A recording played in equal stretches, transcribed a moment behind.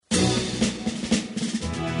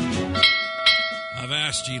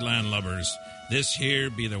Avast ye landlubbers, this here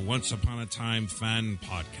be the Once Upon a Time fan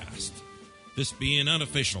podcast. This be an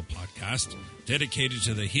unofficial podcast dedicated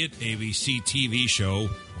to the hit ABC TV show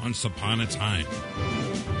Once Upon a Time.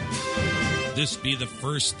 This be the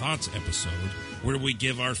First Thoughts episode, where we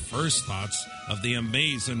give our first thoughts of the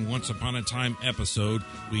amazing Once Upon a Time episode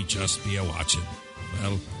we just be a-watching.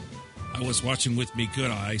 Well, I was watching with me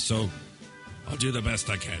good eye, so I'll do the best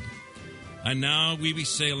I can. And now we be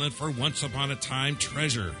sailing for Once Upon a Time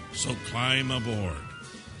treasure, so climb aboard.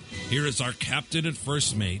 Here is our captain and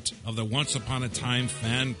first mate of the Once Upon a Time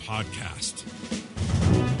fan podcast.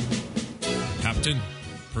 Captain,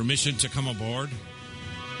 permission to come aboard?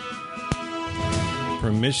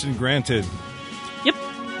 Permission granted. Yep.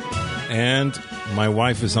 And my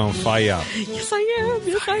wife is on fire. Yes, I am.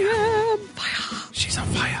 Yes, I am. Fire. She's on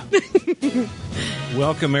fire.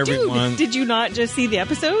 Welcome, everyone. Dude, did you not just see the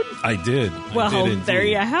episode? I did. Well, I did there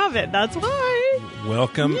you have it. That's why.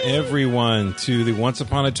 Welcome, everyone, to the Once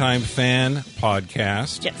Upon a Time fan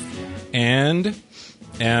podcast. Yes. And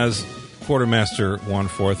as Quartermaster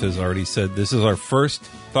One-Fourth has already said, this is our first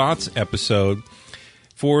thoughts episode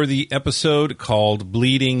for the episode called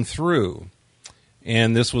Bleeding Through.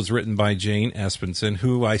 And this was written by Jane Espenson,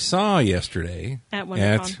 who I saw yesterday at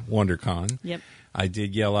WonderCon. WonderCon. Yep. I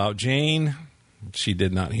did yell out, Jane. She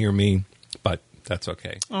did not hear me, but that's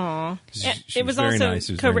okay. Aw. She It was very also nice.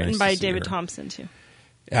 It was very co-written nice by to see David her. Thompson, too.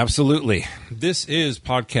 Absolutely. This is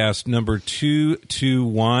podcast number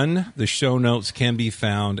 221. The show notes can be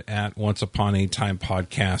found at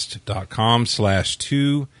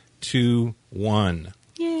onceuponatimepodcast.com/221.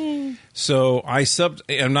 Yay. So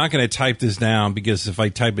I'm not going to type this down because if I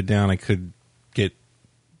type it down, I could get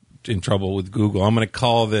in trouble with Google. I'm going to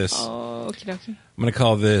call this. Oh, okie dokie. I'm going to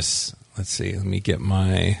call this. Let's see. Let me get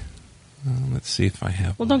my. Let's see if I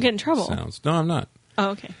have. Well, don't get in trouble. Sounds. No, I'm not. Oh,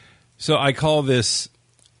 okay. So I call this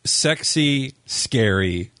sexy,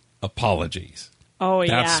 scary apologies. Oh,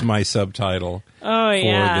 yeah. That's my subtitle for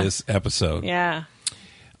this episode. Yeah.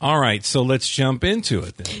 All right, so let's jump into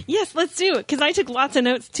it then. Yes, let's do it, because I took lots of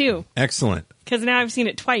notes, too. Excellent. Because now I've seen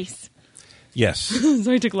it twice. Yes.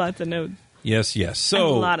 So I took lots of notes. Yes. So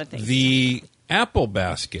a lot of things. The apple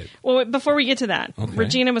basket. Well, wait, before we get to that, Okay.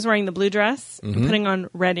 Regina was wearing the blue dress and putting on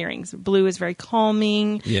red earrings. Blue is very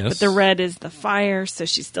calming, Yes. but the red is the fire, so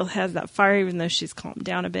she still has that fire even though she's calmed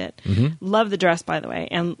down a bit. Love the dress, by the way,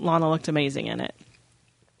 and Lana looked amazing in it.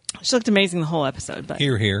 She looked amazing the whole episode. But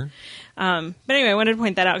Here. But anyway, I wanted to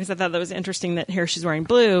point that out because I thought that was interesting that here she's wearing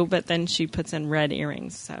blue, but then she puts in red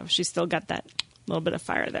earrings, so she's still got that little bit of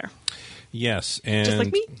fire there. Yes. And Just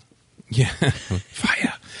like me? Yeah.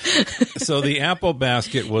 Fire. So the apple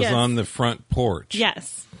basket was Yes. on the front porch.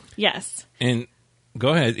 Yes. And go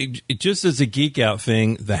ahead. It just as a geek out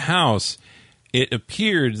thing, the house, it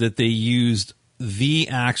appeared that they used the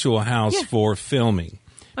actual house Yeah. for filming.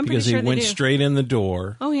 I'm because pretty sure they they went do. straight in the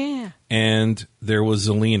door Oh, yeah. and there was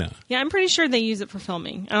Zelina. Yeah, I'm pretty sure they use it for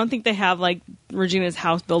filming. I don't think they have, like, Regina's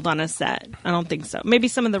house built on a set. I don't think so. Maybe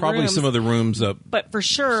some of the Probably rooms. some of the rooms up. But for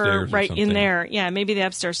sure, upstairs or right in something. there. Yeah, maybe the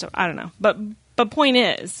upstairs. So I don't know. But point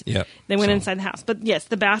is, Yep. they went So- inside the house. But yes,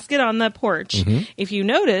 the basket on the porch, if you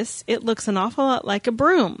notice, it looks an awful lot like a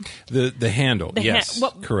broom. The handle. The yes.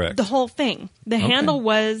 Correct. The whole thing. The handle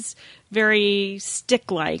was very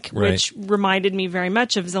stick-like, Right. which reminded me very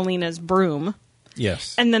much of Zelina's broom.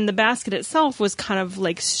 yes. And then the basket itself was kind of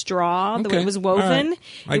like straw, the way Okay. it was All woven. right.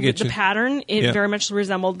 I get the you. pattern, it Yeah. very much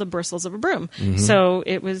resembled the bristles of a broom. So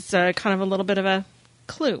it was kind of a little bit of a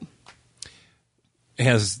clue.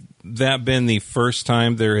 Has that been the first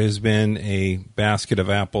time there has been a basket of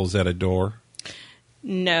apples at a door?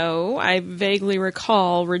 No, I vaguely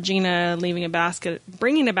recall Regina bringing a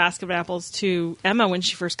basket of apples to Emma when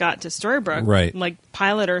she first got to Storybrooke. Right. Like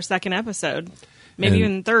pilot or second episode, maybe And-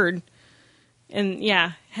 even third. And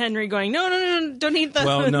yeah, Henry going, no, don't eat the.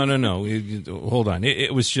 Well, no. Hold on.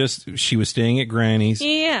 It was just she was staying at Granny's.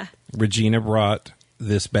 Yeah. Regina brought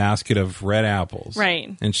this basket of red apples.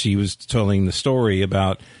 Right. And she was telling the story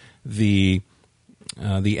about the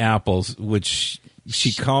apples, which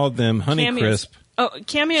she called them Honeycrisp. Oh,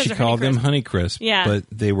 cameos She are called them Honeycrisp. Honeycrisp, Yeah. but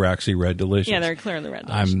they were actually Red Delicious. Yeah, they're clearly red.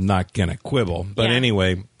 Delicious. I'm not going to quibble. But Yeah.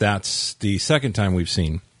 anyway, that's the second time we've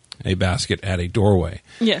seen a basket at a doorway.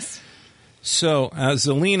 Yes. So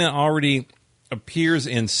Zelina already appears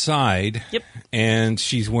inside, Yep. and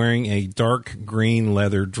she's wearing a dark green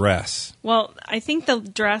leather dress. Well, I think the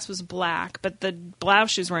dress was black, but the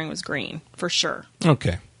blouse she was wearing was green, for sure.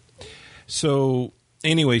 Okay. So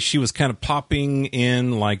anyway, she was kind of popping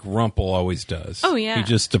in like Rumple always does. Oh, yeah. He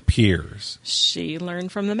just appears. She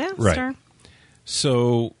learned from the master. Right.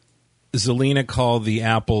 So Zelina called the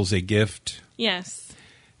apples a gift. Yes.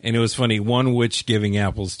 And it was funny, one witch giving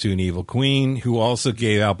apples to an evil queen who also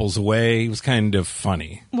gave apples away. It was kind of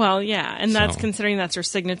funny. Well, yeah, and that's So- considering that's her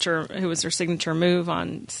signature, who was her signature move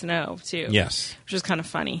on Snow, too. Yes. Which is kind of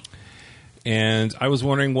funny. And I was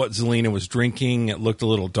wondering what Zelena was drinking. It looked a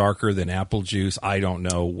little darker than apple juice. I don't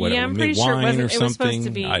know what yeah, it I'm was. pretty sure it Wine wasn't. or It was something. supposed to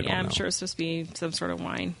be. I don't Yeah, know. I'm sure it was supposed to be some sort of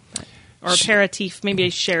wine, or aperitif, maybe a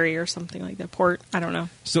sherry or something like that. Port. I don't know.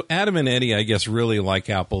 So Adam and Eddie, I guess, really like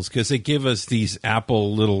apples because they give us these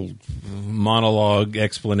apple little monologue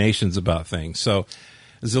explanations about things. So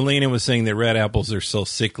Zelena was saying that red apples are so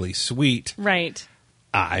sickly sweet. Right.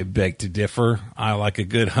 I beg to differ. I like a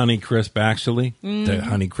good Honey Crisp, actually. The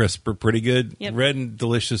Honey Crisp are pretty good. Yep. Red and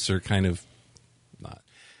Delicious are kind of not.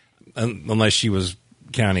 Unless she was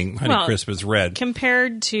counting Honey Well, Crisp as red.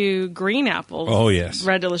 Compared to green apples. Oh, yes.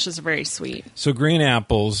 Red Delicious are very sweet. So green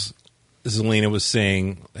apples, Zelena was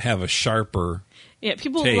saying, have a sharper. Yeah,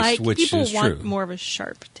 people Taste, which people is want true. more of a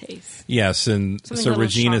sharp taste. Yes, and Something so a little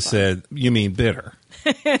Regina sharper. said, you mean bitter.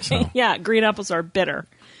 So, Yeah, green apples are bitter.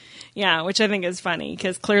 Yeah, which I think is funny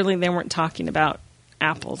because clearly they weren't talking about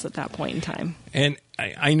apples at that point in time. and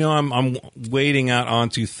I know I'm wading out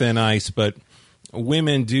onto thin ice, but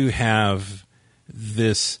women do have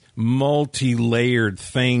this multi-layered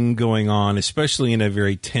thing going on, especially in a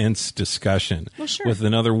very tense discussion Well, sure. with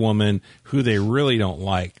another woman who they really don't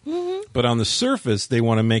like. Mm-hmm. But on the surface, they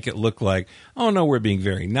want to make it look like, oh no, we're being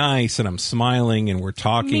very nice and I'm smiling and we're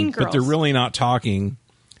talking, Mean but they're girls. really not talking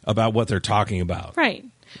about what they're talking about. Right.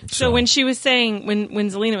 So when she was saying, when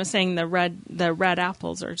Zelena was saying the red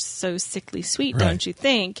apples are so sickly sweet, Right. don't you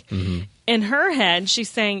think? Mm-hmm. In her head, she's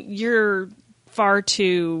saying you're far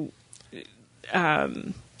too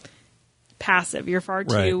passive. You're far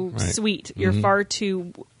too Right, right. sweet. You're far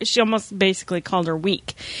too. She almost basically called her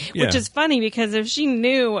weak, which Yeah. is funny because if she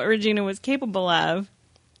knew what Regina was capable of,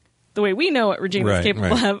 the way we know what Regina was Right, capable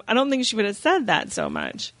right. of, I don't think she would have said that so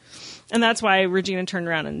much. And that's why Regina turned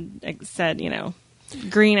around and said,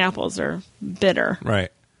 green apples are bitter. Right.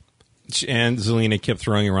 And Zelena kept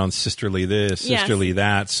throwing around sisterly this, Yes. sisterly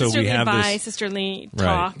that. So Sisterly we have advice, this. sisterly Right,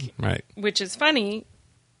 talk, right. which is funny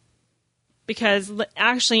because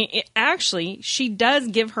actually, she does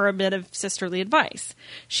give her a bit of sisterly advice.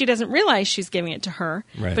 She doesn't realize she's giving it to her,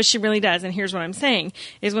 Right. but she really does. And here's what I'm saying: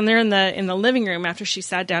 is when they're in the living room after she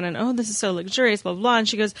sat down and this is so luxurious, blah blah, blah, and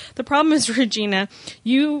she goes, "The problem is, Regina,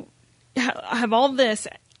 you have all this."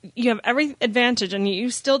 You have every advantage and you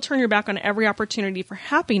still turn your back on every opportunity for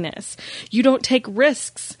happiness. You don't take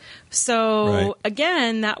risks. So Right.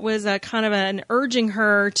 again, that was a kind of an urging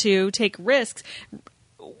her to take risks.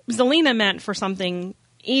 Zelena meant for something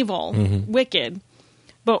evil, wicked,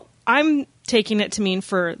 but I'm taking it to mean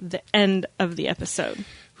for the end of the episode.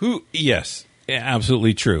 Yes,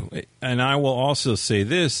 absolutely true. And I will also say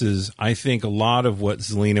this is I think a lot of what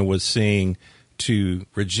Zelena was saying to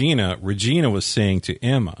Regina was saying to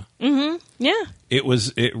Emma. Yeah.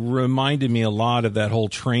 It reminded me a lot of that whole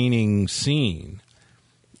training scene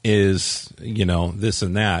is, this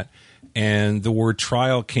and that. And the word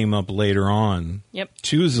trial came up later on Yep.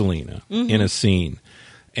 to Zelena in a scene.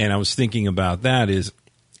 And I was thinking about that is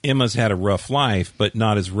Emma's had a rough life, but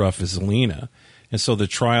not as rough as Zelena. And so the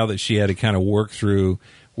trial that she had to kind of work through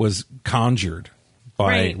was conjured by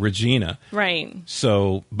Right. Regina. Right.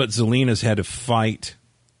 So, but Zelena's had to fight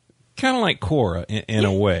kind of like Cora in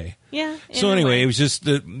a way. Yeah. So in a anyway, way. it was just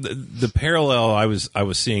the parallel I was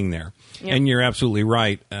seeing there. Yep. And you're absolutely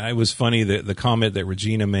right. It was funny that the comment that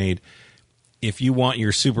Regina made, if you want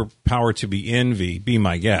your superpower to be envy, be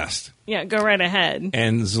my guest. Yeah, go right ahead.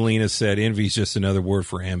 And Zelena said envy is just another word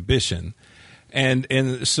for ambition. And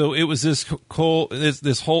so it was this whole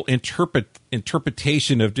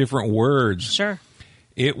interpretation of different words. Sure.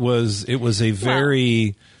 It was a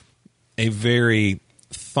very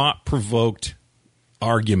thought-provoked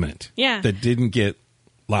argument. Yeah. That didn't get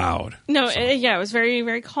loud. No, So- it was very,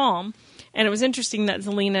 very calm. And it was interesting that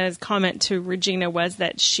Zelena's comment to Regina was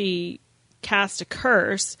that she cast a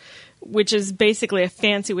curse, which is basically a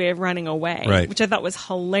fancy way of running away, Right. which I thought was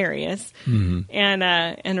hilarious. Mm-hmm.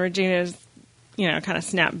 And Regina's, kind of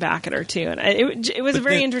snapped back at her too. And it was a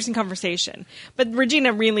very interesting conversation. But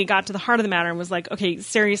Regina really got to the heart of the matter and was like, okay,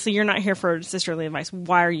 seriously, you're not here for sisterly advice.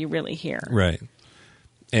 Why are you really here? Right.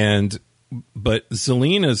 But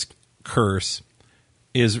Zelena's curse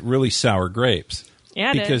is really sour grapes.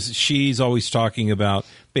 Yeah, it because is. she's always talking about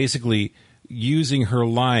basically using her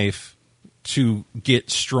life to get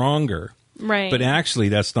stronger. Right. But actually,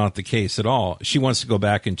 that's not the case at all. She wants to go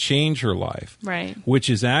back and change her life. Right. Which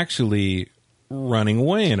is actually running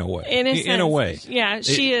away in a way. In a way. Yeah,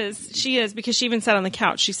 she is. She is, because she even sat on the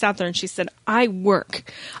couch. She sat there and she said, I work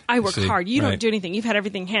hard. You don't do anything. You've had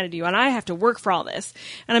everything handed to you, and I have to work for all this.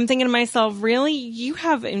 And I'm thinking to myself, really? You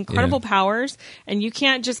have incredible powers, and you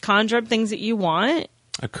can't just conjure up things that you want?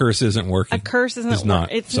 A curse isn't working. A curse isn't it's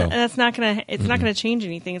not. It's so. that's not going to. It's not going to change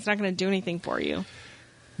anything. It's not going to do anything for you.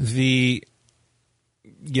 And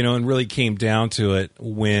really came down to it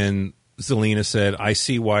when Zelena said, I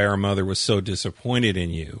see why our mother was so disappointed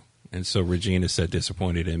in you. And so Regina said,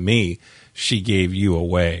 disappointed in me. She gave you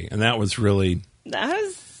away. And that was really...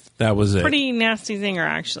 That was it. Pretty nasty zinger,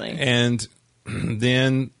 actually. And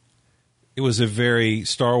then it was a very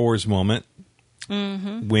Star Wars moment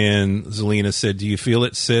when Zelena said, do you feel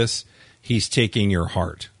it, sis? He's taking your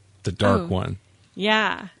heart, the dark one.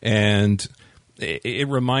 Yeah. And... It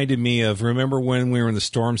reminded me of, remember when we were in the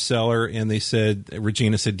storm cellar and they said,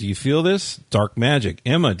 Regina said, do you feel this? Dark magic.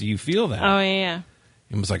 Emma, do you feel that? Oh, yeah.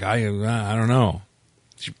 Emma's like, I don't know.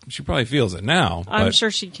 She probably feels it now. I'm sure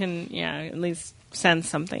she can, at least sense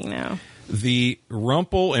something now. The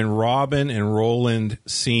Rumple and Robin and Roland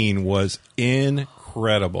scene was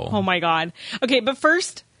incredible. Oh, my God. Okay, but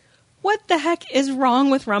first, what the heck is wrong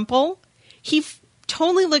with Rumple? He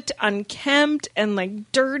totally looked unkempt and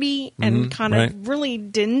like dirty and kind of really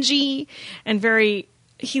dingy and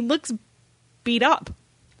he looks beat up.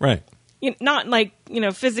 Right. Not like,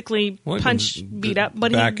 physically beat up,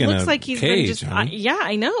 but he looks like he's been just,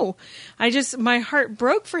 I know. My heart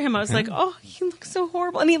broke for him. I was like, oh, he looks so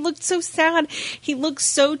horrible. And he looked so sad. He looked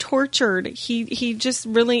so tortured. He just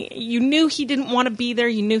really, you knew he didn't want to be there.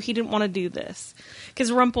 You knew he didn't want to do this. Because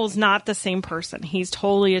Rumple's not the same person. He's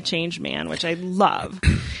totally a changed man, which I love.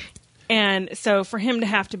 And so for him to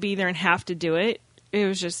have to be there and have to do it, it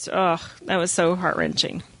was just, that was so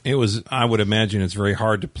heart-wrenching. It was, I would imagine it's very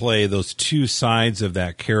hard to play those two sides of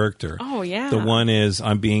that character. Oh, yeah. The one is,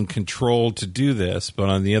 I'm being controlled to do this, but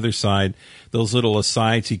on the other side, those little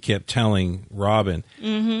asides he kept telling Robin,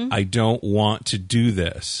 I don't want to do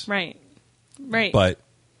this. Right. But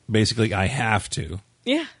basically, I have to.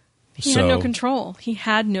 Yeah. He had no control.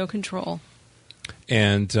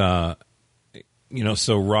 And, so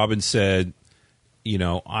Robin said,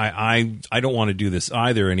 I don't want to do this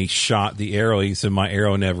either. And he shot the arrow. He said, my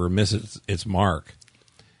arrow never misses its mark.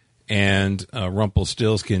 And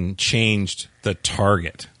Rumpelstiltskin changed the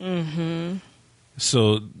target.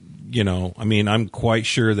 So, I'm quite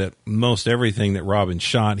sure that most everything that Robin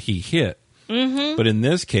shot, he hit. But in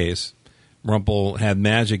this case... Rumple had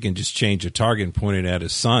magic and just changed the target and pointed at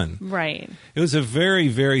his son. Right. It was a very,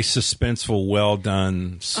 very suspenseful,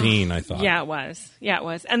 well-done scene, I thought. Yeah, it was.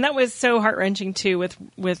 And that was so heart-wrenching, too,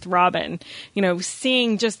 with Robin.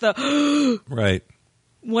 Seeing just the... Right.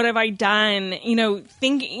 What have I done?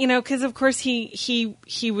 Because, of course,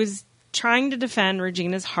 he was trying to defend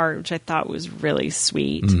Regina's heart, which I thought was really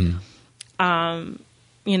sweet.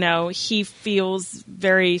 He feels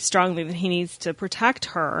very strongly that he needs to protect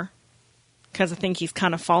her. Because I think he's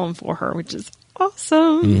kind of fallen for her, which is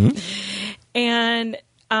awesome. And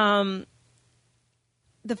the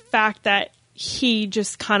fact that he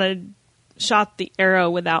just kind of shot the arrow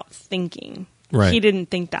without thinking. Right. He didn't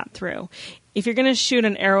think that through. If you're going to shoot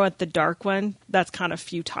an arrow at the dark one, that's kind of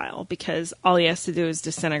futile because all he has to do is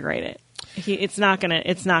disintegrate it. It's not going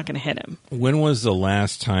to hit him. When was the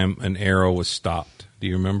last time an arrow was stopped? Do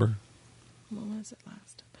you remember? When was it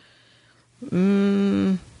last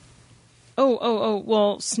time?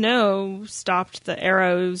 Well, Snow stopped the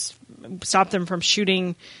arrows, stopped them from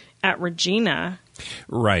shooting at Regina.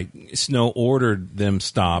 Right. Snow ordered them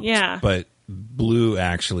stopped, yeah. But Blue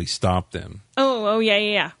actually stopped them. Oh,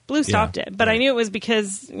 yeah. Blue stopped it. But right. I knew it was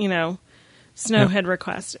because, Snow had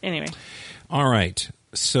requested. Anyway. All right.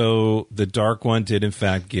 So the Dark One did, in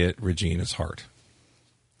fact, get Regina's heart.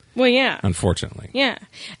 Well, yeah. Unfortunately. Yeah.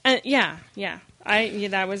 Yeah.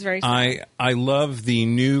 That was very sad. I love the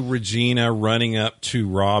new Regina running up to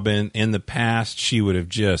Robin. In the past, she would have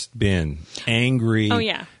just been angry. Oh,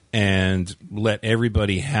 yeah. And let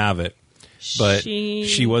everybody have it. But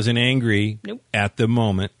she wasn't angry at the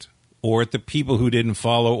moment or at the people who didn't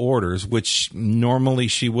follow orders, which normally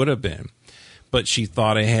she would have been. But she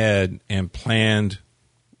thought ahead and planned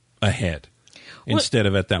ahead instead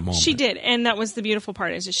of at that moment. She did. And that was the beautiful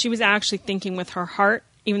part, is that she was actually thinking with her heart,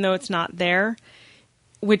 even though it's not there,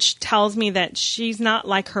 which tells me that she's not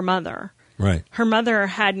like her mother. Right. Her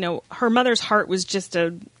mother's heart was just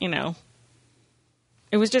it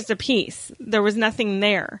was just a piece. There was nothing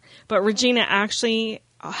there. But Regina actually,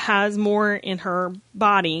 has more in her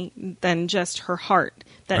body than just her heart,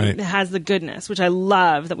 that has the goodness, which I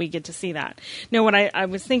love that we get to see that. No, what I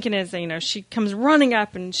was thinking is, she comes running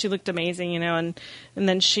up and she looked amazing, and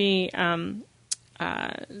then she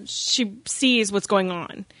sees what's going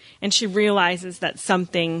on and she realizes that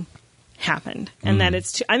something happened and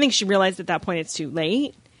that I think she realized at that point it's too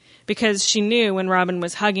late. Because she knew when Robin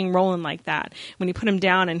was hugging Roland like that, when he put him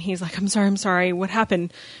down and he's like, I'm sorry, what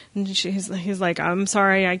happened? And he's like, I'm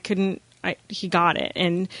sorry, he got it.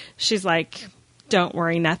 And she's like, don't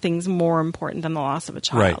worry, nothing's more important than the loss of a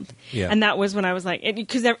child. Right. Yeah. And that was when I was like,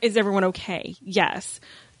 because is everyone okay? Yes.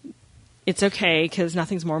 It's okay because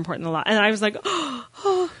nothing's more important than the loss. And I was like,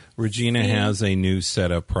 Regina has a new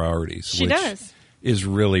set of priorities. She does. Is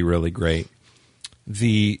really, really great.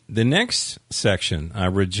 The next section,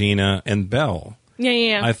 Regina and Belle,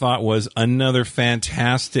 I thought was another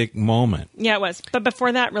fantastic moment. Yeah, it was. But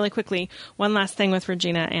before that, really quickly, one last thing with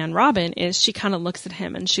Regina and Robin is she kind of looks at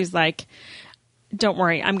him and she's like, don't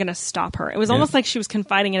worry, I'm going to stop her. It was almost like she was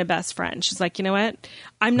confiding in a best friend. She's like, you know what?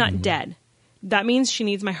 I'm not dead. That means she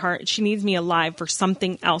needs my heart. She needs me alive for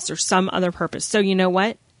something else or some other purpose. So you know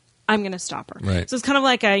what? I'm going to stop her. Right. So it's kind of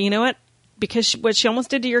like you know what? Because what she almost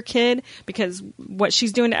did to your kid, because what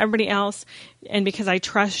she's doing to everybody else, and because I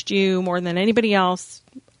trust you more than anybody else,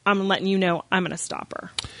 I'm letting you know I'm going to stop her.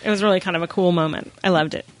 It was really kind of a cool moment. I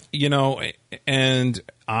loved it. And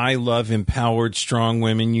I love empowered, strong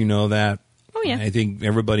women. You know that. Oh, yeah. I think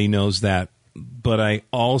everybody knows that. But I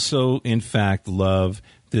also, in fact, love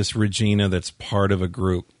this Regina that's part of a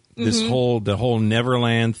group. The whole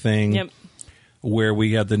Neverland thing where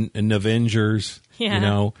we have the Avengers,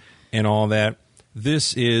 and all that.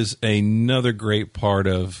 This is another great part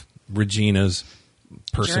of Regina's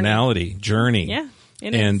personality, journey. Yeah,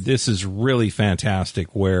 it and is. This is really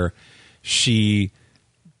fantastic where she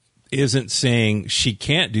isn't saying she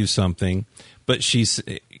can't do something, but she's,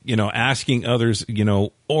 asking others,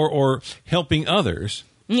 or helping others.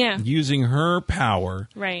 Yeah. Using her power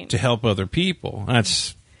to help other people.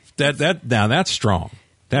 That's strong.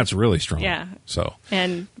 That's really strong. Yeah.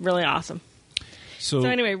 And really awesome. So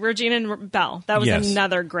anyway, Regina and Belle. That was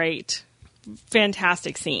another great,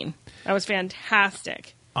 fantastic scene. That was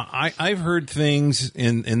fantastic. I've heard things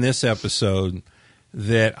in this episode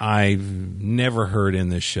that I've never heard in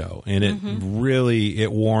this show, and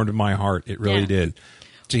it warmed my heart. It really did.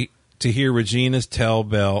 To hear Regina tell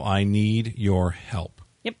Belle, "I need your help."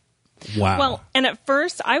 Yep. Wow. Well, and at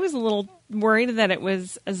first I was a little worried that it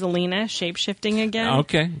was Zelena shape-shifting again.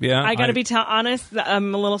 Okay, yeah. I got to be honest,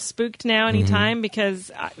 I'm a little spooked now anytime because,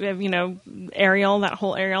 Ariel, that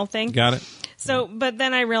whole Ariel thing. Got it. So, but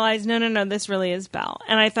then I realized, no, this really is Belle.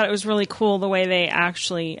 And I thought it was really cool the way they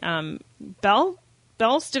actually, Belle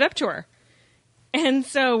stood up to her. And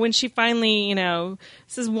so when she finally,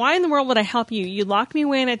 says, why in the world would I help you? You locked me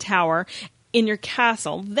away in a tower in your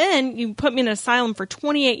castle. Then you put me in an asylum for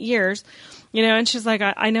 28 years. And she's like,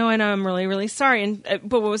 I know, I'm really, really sorry. And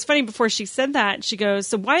but what was funny, before she said that, she goes,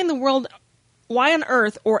 so why on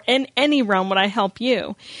earth or in any realm would I help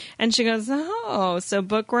you? And she goes, oh, so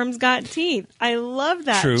bookworms got teeth. I love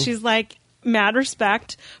that. True. She's like, mad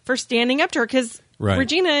respect for standing up to her, because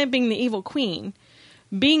Regina, being the evil queen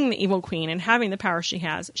and having the power she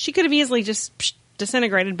has, she could have easily just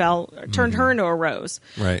disintegrated Belle, turned her into a rose.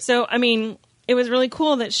 Right. So, it was really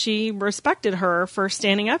cool that she respected her for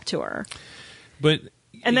standing up to her.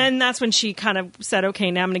 And then that's when she kind of said, okay,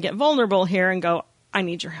 now I'm going to get vulnerable here and go, I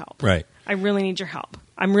need your help. Right. I really need your help.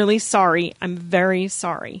 I'm really sorry. I'm very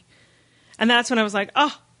sorry. And that's when I was like,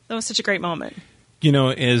 oh, that was such a great moment.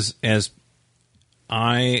 As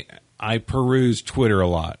I peruse Twitter a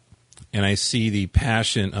lot, and I see the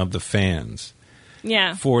passion of the fans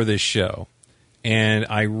for this show. And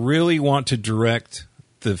I really want to direct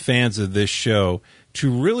the fans of this show to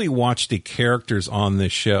really watch the characters on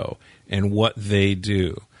this show and what they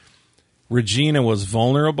do. Regina was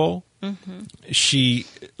vulnerable. Mm-hmm. She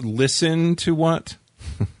listened to what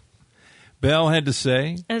Belle had to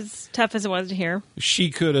say. As tough as it was to hear. She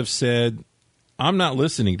could have said, I'm not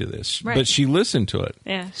listening to this. Right. But she listened to it.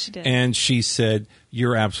 Yeah, she did. And she said,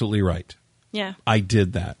 you're absolutely right. Yeah. I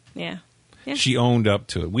did that. Yeah. Yeah. She owned up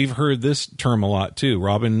to it. We've heard this term a lot, too.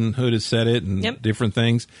 Robin Hood has said it and different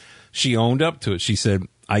things. She owned up to it. She said,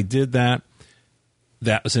 I did that.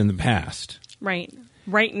 That was in the past. Right.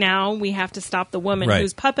 Right now, we have to stop the woman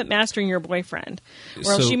who's puppet mastering your boyfriend,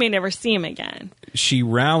 or else you may never see him again. She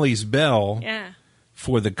rallies Belle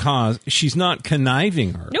for the cause. She's not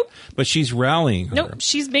conniving her. Nope. But she's rallying her. Nope.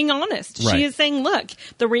 She's being honest. Right. She is saying, look,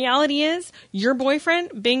 the reality is your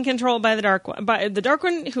boyfriend being controlled by the Dark One. By the Dark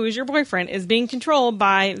One, who is your boyfriend, is being controlled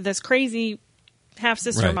by this crazy half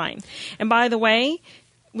sister of Right. mine. And by the way,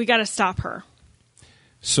 we got to stop her.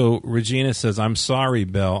 So Regina says, I'm sorry,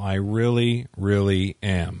 Belle. I really, really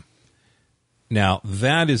am. Now,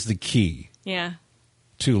 that is the key Yeah.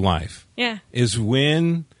 to life, Yeah. is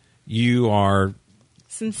when you are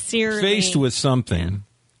Sincerely. faced with something,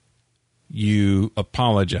 you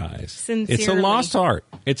apologize. Sincerely. It's a lost art.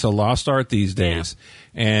 It's a lost art these days.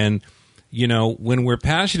 And, you know, when we're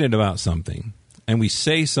passionate about something and we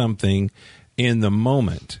say something in the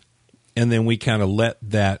moment and then we kind of let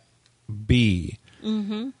that be,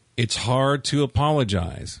 it's hard to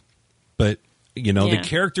apologize. But, you know, Yeah. the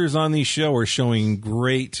characters on these show are showing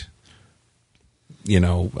great, you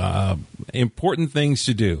know, important things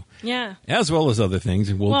to do. Yeah. As well as other things,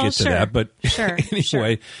 and we'll Well, get to sure. that. But Sure, anyway,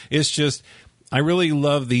 sure. it's just I really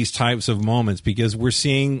love these types of moments because we're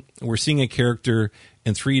seeing a character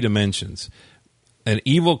in 3 dimensions, an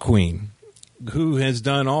evil queen who has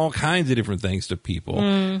done all kinds of different things to people.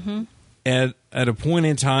 Mm-hmm. At a point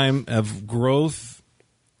in time of growth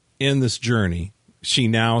in this journey, she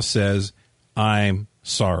now says, "I'm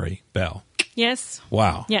sorry, Belle." Yes.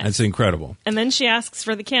 Wow, Yes. that's incredible, And then she asks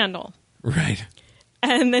for the candle. right?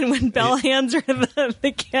 And then when Belle hands her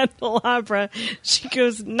the candelabra, she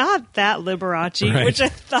goes, "Not that Liberace," Right. which I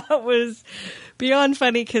thought was beyond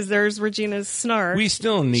funny because there's Regina's snark. We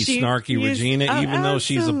still need She snarky used- Regina, oh, even though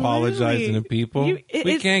she's absolutely. apologizing to people.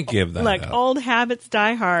 We can't give that Look, up. old habits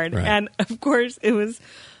die hard. Right. And of course, it was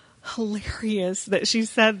hilarious that she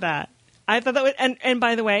said that. I thought that was, and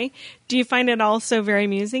by the way, do you find it also very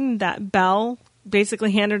amusing that Belle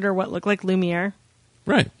basically handed her what looked like Lumiere?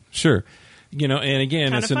 Right, sure. You know, and again,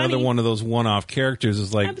 Kinda it's another funny. one of those one-off characters.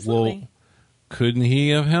 It's like, Absolutely. well, couldn't he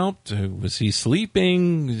have helped? Was he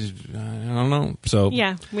sleeping? I don't know. So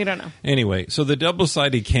Yeah, we don't know. anyway, so the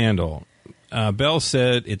double-sided candle. Belle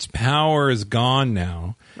said its power is gone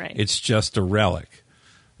now. Right. It's just a relic.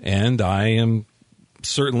 And I am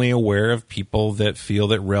certainly aware of people that feel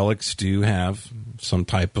that relics do have some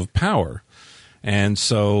type of power. And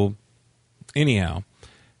so, anyhow,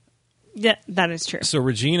 Yeah, that is true. so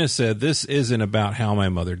Regina said, this isn't about how my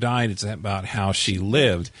mother died. It's about how she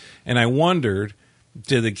lived. And I wondered,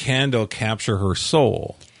 did the candle capture her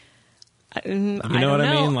soul? You know what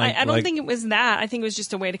I mean? I don't Like- think it was that. I think it was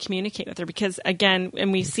just a way to communicate with her because, again,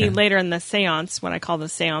 and we see Okay. later in the seance, what I call the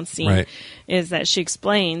seance scene, Right. is that she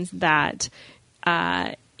explains that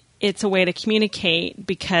it's a way to communicate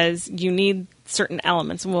because you need certain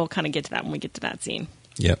elements, and we'll kind of get to that when we get to that scene.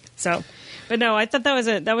 Yep. So, but no, I thought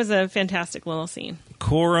that was a fantastic little scene.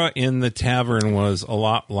 Cora in the tavern was a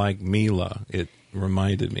lot like Mila, it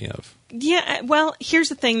reminded me of. Yeah, well, here's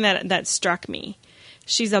the thing that struck me.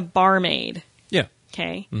 She's a barmaid. Yeah.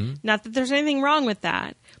 Okay. Not that there's anything wrong with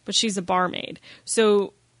that, but she's a barmaid.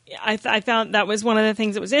 So I found that was one of the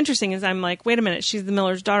things that was interesting is I'm like, wait a minute, she's the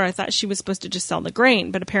miller's daughter. I thought she was supposed to just sell the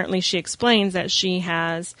grain, but apparently she explains that she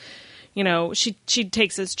has, you know, she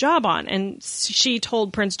takes this job on, and she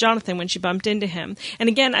told Prince Jonathan when she bumped into him. And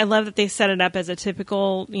again, I love that they set it up as a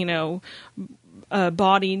typical, you know,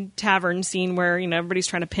 bawdy tavern scene where, you know, everybody's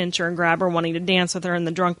trying to pinch her and grab her, wanting to dance with her, and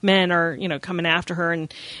the drunk men are, you know, coming after her,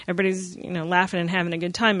 and everybody's, you know, laughing and having a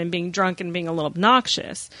good time and being drunk and being a little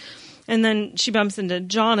obnoxious. And then she bumps into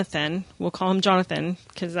Jonathan. We'll call him Jonathan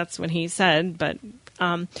because that's what he said. But,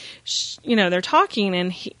 you know, they're talking,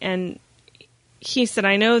 and he said,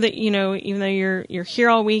 "I know that, you know, even though you're here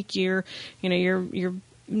all week, you're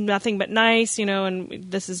nothing but nice, you know, and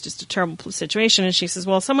this is just a terrible situation." And she says,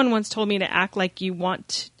 "Well, someone once told me to act like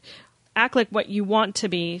what you want to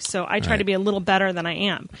be, so I try to Right. be a little better than I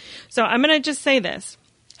am." So I'm going to just say this.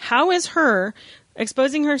 How is her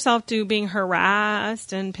exposing herself to being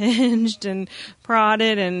harassed and pinched and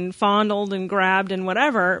prodded and fondled and grabbed and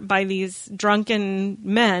whatever by these drunken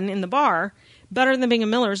men in the bar better than being a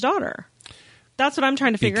miller's daughter? That's what I'm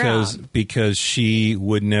trying to figure out. Because she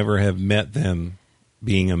would never have met them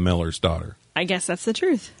being a miller's daughter. I guess that's the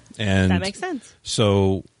truth. And That makes sense.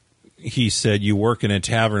 So he said, you work in a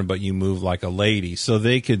tavern, but you move like a lady. So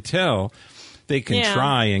they could tell they can Yeah.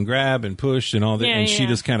 try and grab and push and all that. Yeah, and she yeah.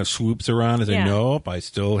 just kind of swoops around and says, Yeah. nope, I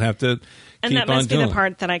still have to And keep that on must be doing the it.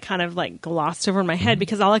 part that I kind of like glossed over in my head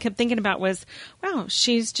because all I kept thinking about was, wow,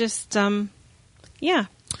 she's just, yeah.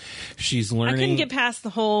 She's I learning. couldn't get past the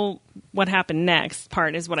whole what happened next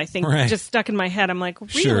part is what I think Right. just stuck in my head. I'm like,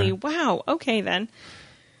 Sure. really? Wow. Okay, then.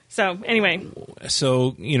 So anyway,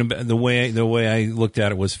 So, you know, the way I looked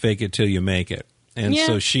at it was fake it till you make it. And Yeah,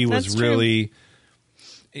 so she was that's true. really,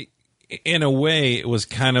 in a way, it was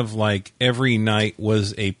kind of like every night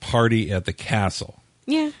was a party at the castle.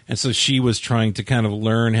 Yeah. And so she was trying to kind of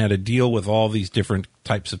learn how to deal with all these different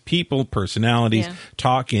types of people, personalities, Yeah.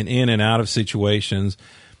 talk in and out of situations.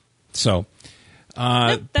 So,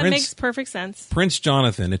 That makes perfect sense. Prince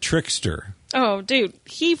Jonathan, a trickster. Oh, dude,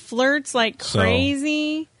 he flirts like So-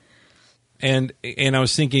 crazy. And I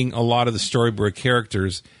was thinking a lot of the storyboard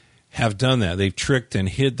characters have done that. They've tricked and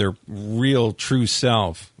hid their real true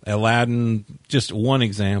self. Aladdin, just one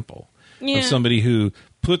example Yeah. of somebody who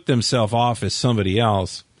put themselves off as somebody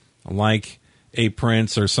else, like a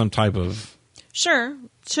prince or some type of, Sure.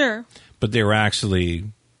 but they were actually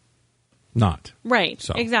not. Right.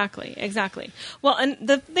 So. Exactly. Well, and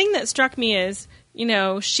the thing that struck me is,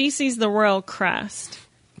 she sees the royal crest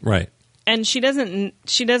Right. and she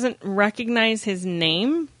doesn't recognize his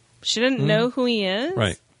name. She doesn't know who he is.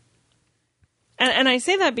 Right. And I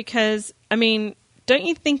say that because, don't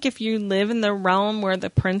you think if you live in the realm where the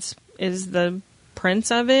prince is the prince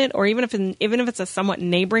of it, or even if it's a somewhat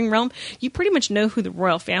neighboring realm, you pretty much know who the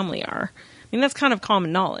royal family are. That's kind of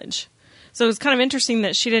common knowledge. So it's kind of interesting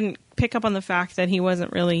that she didn't pick up on the fact that he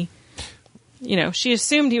wasn't really, she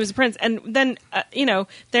assumed he was a prince. And then,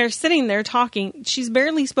 they're sitting there talking. She's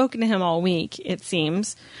barely spoken to him all week, it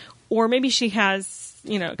seems. Or maybe she has,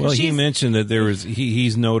 'cause Well, he she's- mentioned that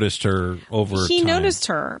he's noticed her over he time. noticed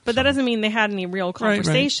her, but that doesn't mean they had any real Right.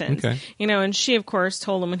 conversations. Okay. And she, of course,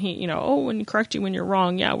 told him when he, when you correct you when you're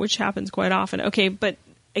wrong, yeah, which happens quite often. Okay, but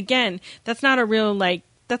again, that's not a real,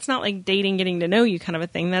 that's not like dating, getting to know you kind of a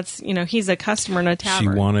thing. That's, he's a customer in a She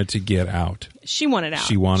tavern. wanted to get out. She wanted out.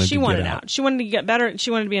 She wanted to get out. She wanted to get better. She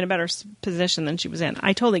wanted to be in a better position than she was in.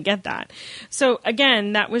 I totally get that. So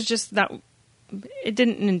again, that was just that. It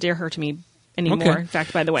didn't endear her to me anymore. Okay. In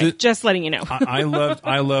fact, by the way, just letting you know. I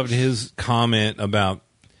loved his comment about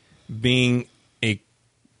being a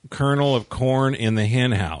kernel of corn in the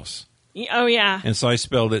hen house. Oh yeah, And so I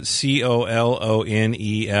spelled it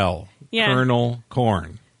COLONEL. Yeah. Kernel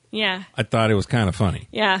corn. yeah, I thought it was kind of funny.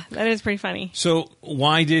 yeah. That is pretty funny. So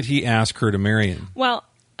why did he ask her to marry him? Well,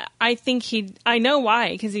 I think I know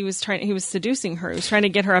why, because he was seducing her. He was trying to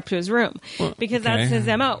get her up to his room because okay. that's his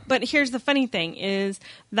MO. But here's the funny thing is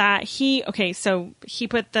that so he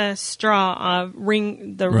put the straw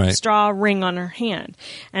Right. straw ring on her hand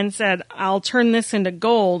and said, I'll turn this into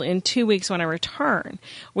gold in 2 weeks when I return,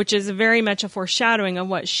 which is very much a foreshadowing of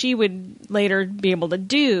what she would later be able to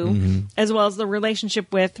do, as well as the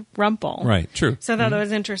relationship with Rumpel. Right, true. So I thought that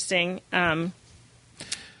was interesting.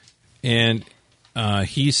 And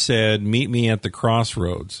he said, meet me at the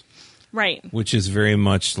crossroads, Right. which is very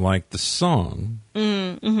much like the song.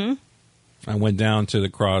 Mm-hmm. I went down to the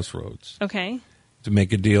crossroads Okay. to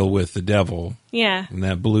make a deal with the devil Yeah. in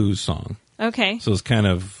that blues song. Okay. So it's kind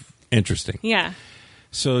of interesting. Yeah.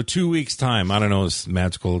 So 2 weeks' time, I don't know, it's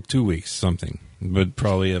magical 2 weeks, something, but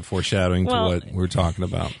probably a foreshadowing Well- to what we're talking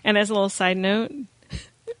about. And as a little side note,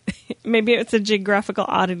 maybe it's a geographical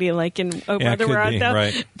oddity, like in Oh Yeah, Brother, could Where Art be, Thou?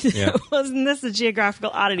 right. Yeah. Wasn't this a geographical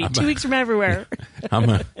oddity? 2 weeks from everywhere. I'm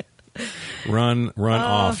a run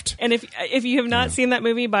off. And if you have not seen that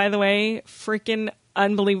movie, by the way, freaking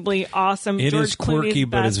unbelievably awesome. It George is quirky, Clooney's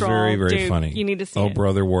but it's best very, role. very Dude, funny. You need to see Oh, it.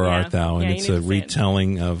 brother, where Yeah. art thou? And Yeah, it's you a need to see it.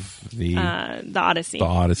 retelling of the The Odyssey.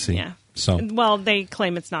 Odyssey. Yeah. So Well, they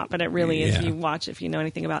claim it's not, but it really is. Yeah. You watch if you know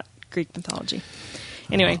anything about Greek mythology.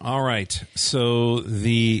 Anyway, all right. So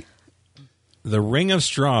the ring of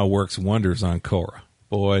straw works wonders on Korra.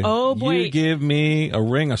 Boy, Oh, boy. you give me a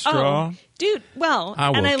ring of straw, oh, dude. Well, I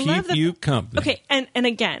will and I keep love that. you company. Okay, and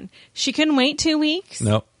again, she couldn't wait 2 weeks.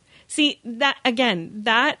 Nope. See,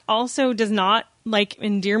 that also does not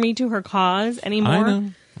endear me to her cause I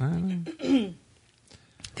anymore. know.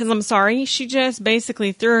 Because I'm sorry, she just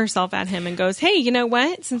basically threw herself at him and goes, "Hey, you know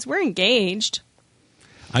what? Since we're engaged,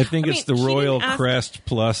 I think I it's mean, the she royal didn't ask- crest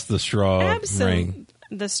plus the straw absolutely ring.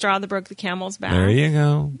 the straw that broke the camel's back, There you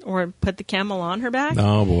go. or put the camel on her back."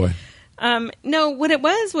 Oh boy. No, what it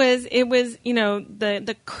was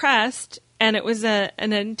the crest, and it was an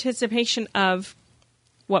anticipation of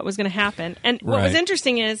what was going to happen. And what was Right.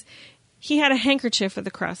 interesting is he had a handkerchief with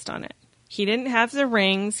the crest on it. He didn't have the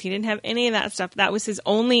rings. He didn't have any of that stuff. That was his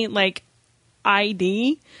only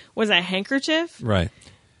ID was a handkerchief. Right.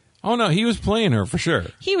 Oh no, he was playing her for sure.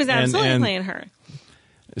 He was absolutely And playing her.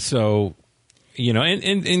 So,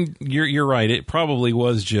 and you're right. It probably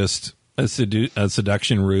was just a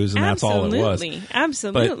seduction ruse, and that's all it was.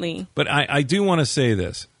 Absolutely. But I do want to say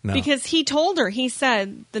this now. Because he told her, he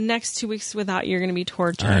said, the next 2 weeks without you're going to be I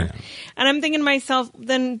tortured. know. And I'm thinking to myself,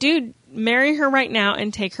 then, dude, marry her right now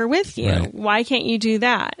and take her with you. Right. Why can't you do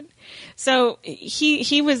that? So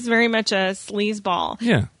he was very much a sleazeball.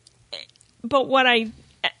 Yeah. But what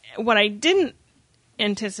I didn't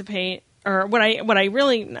anticipate or what I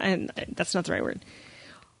really, and that's not the right word.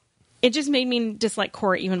 It just made me dislike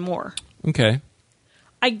Cora even more. Okay.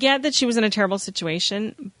 I get that she was in a terrible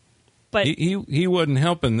situation, but he wasn't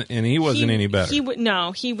helping, and he wasn't any better. He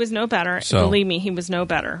was no better. So. Believe me, he was no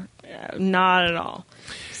better. Not at all.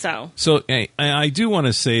 So hey, I do want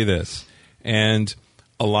to say this, and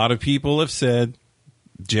a lot of people have said,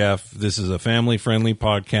 Jeff, this is a family-friendly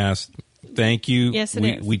podcast. Thank you. Yes, it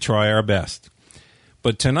is. We try our best.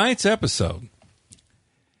 But tonight's episode,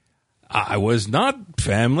 I was not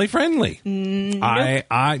family-friendly. Nope.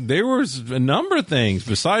 There was a number of things.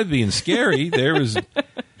 Besides being scary, there was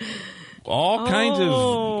all kinds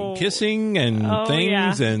of kissing and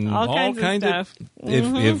things and all kinds of stuff.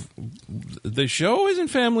 If the show isn't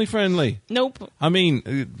family-friendly. Nope. I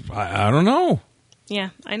mean, I don't know. Yeah,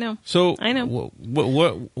 I know. So I know.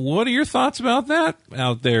 What are your thoughts about that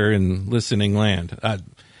out there in listening land?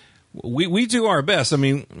 We do our best. I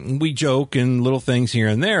mean, we joke and little things here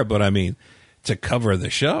and there, but I mean, to cover the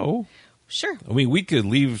show, Sure. I mean, we could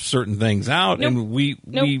leave certain things out, Nope. and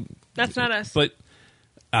we That's not us. But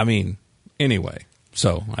I mean, anyway.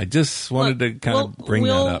 So I just wanted to kind of bring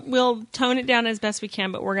that up. We'll tone it down as best we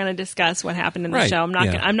can, but we're going to discuss what happened in the Right, show. I'm not.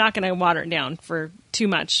 yeah. I'm not going to water it down for too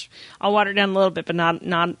much. I'll water it down a little bit, but not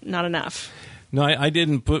enough. No, I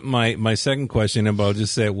didn't put my second question about.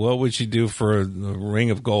 Just say, what would she do for a ring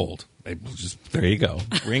of gold? There you go.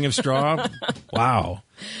 Ring of straw. Wow.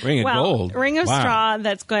 Ring of gold. Ring of Wow. straw.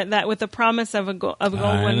 That's good. That with the promise of a gold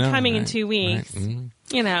one coming in 2 weeks. Right.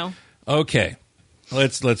 Mm-hmm. You know. Okay.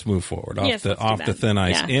 Let's move forward Yes, let's do off the that. thin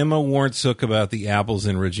ice. Yeah. Emma Warnsook about the apples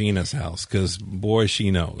in Regina's house because boy,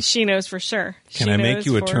 she knows. She knows for sure. Can I make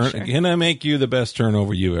you a turn? Sure. Can I make you the best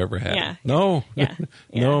turnover you ever had? Yeah. No. Yeah.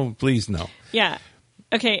 Yeah. No. Please no. Yeah.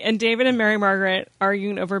 Okay, and David and Mary Margaret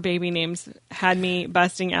arguing over baby names had me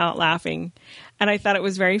busting out laughing. And I thought it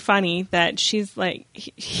was very funny that she's like,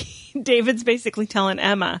 David's basically telling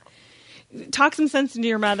Emma, talk some sense into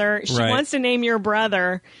your mother. She Right. wants to name your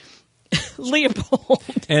brother Leopold.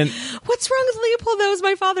 And What's wrong with Leopold? That was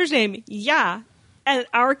my father's name. Yeah. And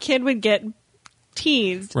our kid would get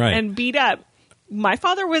teased Right. and beat up. My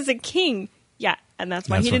father was a king. Yeah. And that's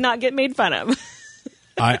why That's he right. did not get made fun of.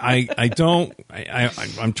 I'm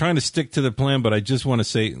trying to stick to the plan, but I just want to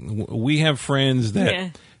say we have friends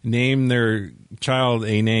that name their child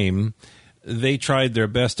a name. They tried their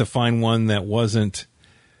best to find one that wasn't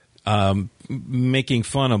making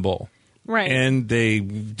funnable. Right. And they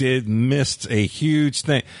missed a huge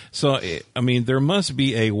thing. So, I mean, there must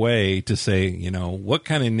be a way to say, what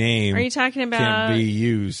kind of name Are you talking about can be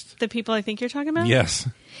used? the people I think you're talking about? Yes.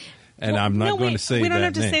 And Well, I'm not no, going to say we don't that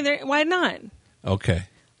have to name. say their. Why not? Okay.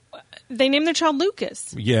 They named their child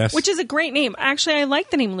Lucas. Yes. Which is a great name. Actually, I like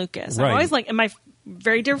the name Lucas. Right. I've always liked, and my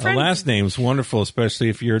very dear The friend. last name's wonderful, especially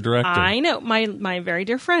if you're a director. I know. My very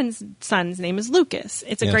dear friend's son's name is Lucas.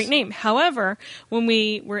 It's a Yes. great name. However, when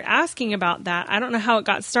we were asking about that, I don't know how it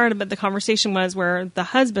got started, but the conversation was where the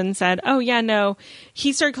husband said, "Oh yeah, no."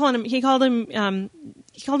 He started calling him. He called him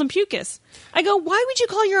Pucus. I go, "Why would you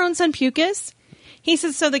call your own son Pucus?" He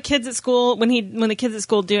says, "So the kids at school, when the kids at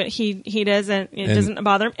school do it, he doesn't. It doesn't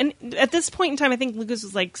bother him." And at this point in time, I think Lucas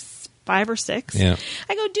was like 5 or 6. Yeah.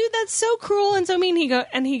 I go, "Dude, that's so cruel and so mean."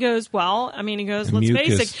 He goes, "Well, I mean," he goes, "Let's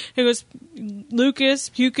Mucus. face it." He goes, "Lucas,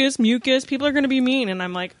 Pucus, Mucus. People are going to be mean." And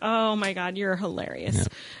I'm like, "Oh my God, you're hilarious." Yeah.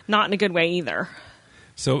 Not in a good way either.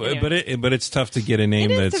 So, Anyway. but it's tough to get a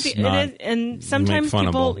name It is that's to be- not. it is, and sometimes make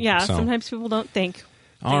people, funnable, so. sometimes people don't think.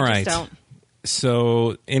 All They right. just don't.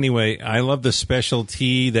 So anyway, I love the special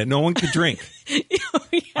tea that no one could drink.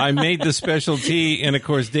 I made the special tea, and of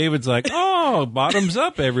course, David's like, "Oh, bottoms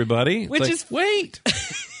up, everybody!" It's Which like, is- wait,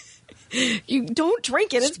 You don't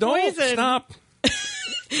drink it. It's don't poison. stop.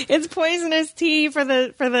 It's poisonous tea for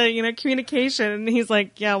the communication. And he's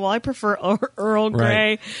like, "Yeah, well, I prefer Earl Grey,"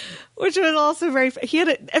 Right. which was also very.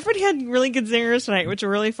 Everybody had really good zingers tonight, which were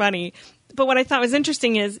really funny. But what I thought was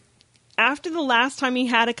interesting is, after the last time he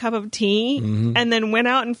had a cup of tea Mm-hmm. and then went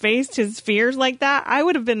out and faced his fears like that, I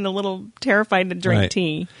would have been a little terrified to drink Right.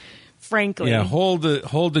 tea, frankly. Yeah, hold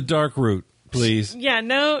the dark root, please. Yeah,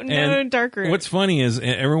 no And dark root. What's funny is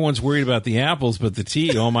everyone's worried about the apples, but the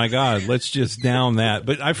tea, oh my God, let's just down that.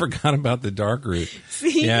 But I forgot about the dark root.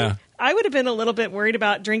 See? Yeah. I would have been a little bit worried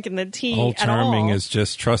about drinking the tea Old at all. Charming is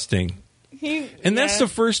just trusting. And that's the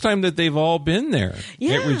first time that they've all been there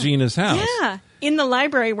at Regina's house. Yeah, in the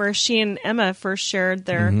library where she and Emma first shared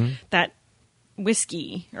their Mm-hmm. that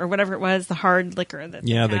whiskey or whatever it was, the hard liquor that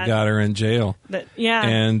Yeah, they they had. got her in jail. That, yeah,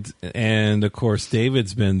 And of course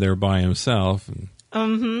David's been there by himself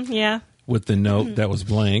and yeah. with the note that was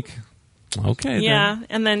blank. Okay. Yeah,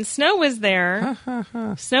 and then Snow was there.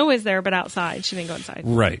 Snow was there, but outside. She didn't go inside.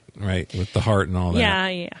 Right. With the heart and all that.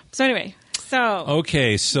 Yeah. So anyway,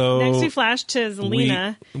 Okay, so next we flash to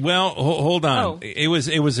Zelina. Hold on. Oh. It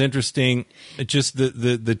was interesting. Just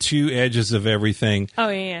the two edges of everything. Oh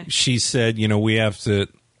yeah. She said, we have to.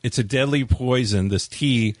 It's a deadly poison. This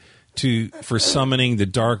tea for summoning the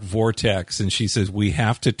dark vortex, and she says we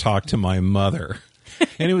have to talk to my mother.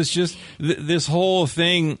 And it was just this whole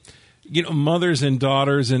thing. Mothers and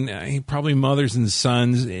daughters, and probably mothers and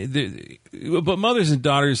sons, but mothers and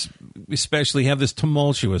daughters especially have this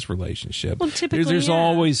tumultuous relationship. Well, typically, there's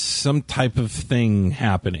always some type of thing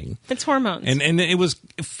happening. It's hormones, and it was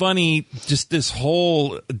funny, just this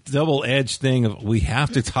whole double-edged thing of we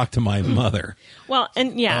have to talk to my mother. Well,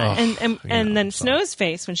 and then Snow's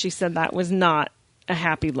face when she said that was not a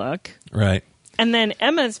happy look, right? And then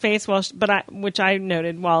Emma's face, which I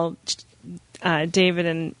noted while David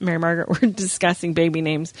and Mary Margaret were discussing baby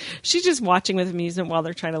names. She's just watching with amusement while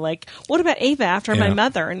they're trying to what about Ava after my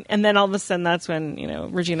mother? And then all of a sudden that's when,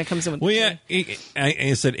 Regina comes in with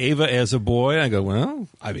I said Ava as a boy. I go, well,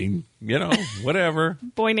 I mean, whatever.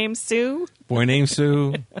 Boy named Sue. Or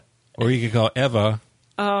you could call Eva.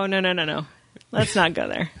 Oh, no. Let's not go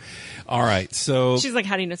there. All right, so... She's like,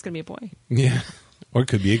 how do you know it's going to be a boy? Yeah. Or it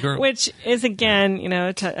could be a girl. Which is, again,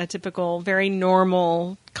 a typical, very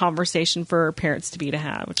normal conversation for parents to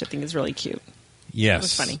have, which I think is really cute. Yes. It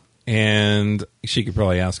was funny. And she could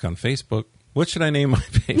probably ask on Facebook, what should I name my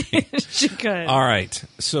baby? She could. All right.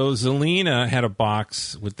 So Zelina had a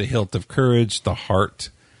box with the hilt of courage, the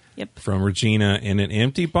heart from Regina, and an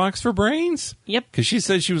empty box for brains? Yep. Because she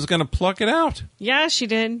said she was going to pluck it out. Yeah, she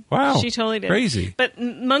did. Wow. She totally did. Crazy. But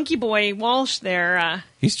Monkey Boy Walsh there...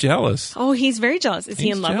 he's jealous. Oh, he's very jealous. Is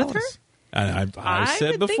he in love with her? I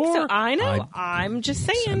said would before. Think so. I know. I'm just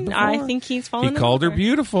saying. I think he's fallen in love. He called her with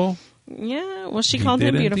beautiful. Yeah, well, she called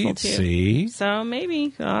him beautiful, too. See? So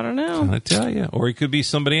maybe. I don't know. I tell you. Or he could be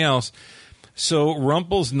somebody else. So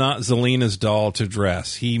Rumple's not Zelina's doll to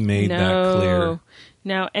dress. He made that clear.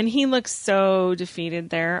 No, and he looks so defeated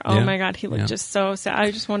there. Oh, my God, he looked just so sad. I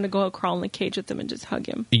just wanted to go crawl in the cage with him and just hug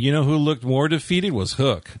him. You know who looked more defeated was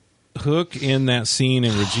Hook. Hook in that scene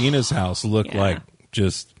in Regina's house looked like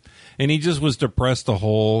just... And he just was depressed the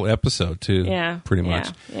whole episode, too. Yeah. Pretty much.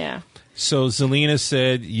 Yeah. So Zelina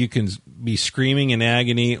said you can be screaming in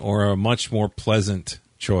agony or a much more pleasant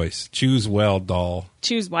choice. Choose well, doll.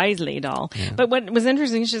 Choose wisely, doll. Yeah. But what was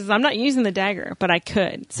interesting, she says, I'm not using the dagger, but I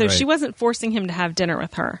could. So she wasn't forcing him to have dinner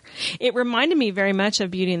with her. It reminded me very much of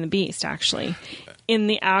Beauty and the Beast, actually. In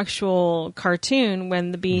the actual cartoon,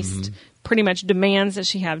 when the Beast... pretty much demands that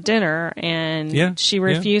she have dinner, and she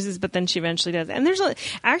refuses, but then she eventually does. And there's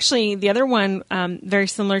actually the other one very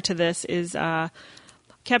similar to this is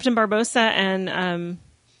Captain Barbossa and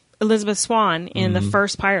Elizabeth Swann in the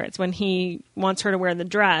first Pirates when he wants her to wear the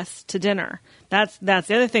dress to dinner. That's the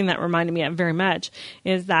other thing that reminded me of very much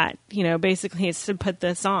is that basically it's to put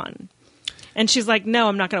this on, and she's like, no,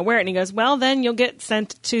 I'm not going to wear it. And he goes, well, then you'll get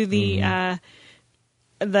sent to the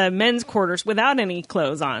men's quarters without any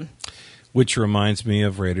clothes on. Which reminds me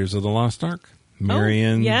of Raiders of the Lost Ark.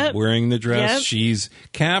 Marion wearing the dress. She's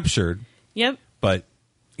captured. Yep. But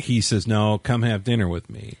he says, no, come have dinner with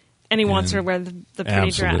me. And he wants her to wear the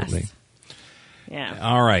pretty dress. Yeah.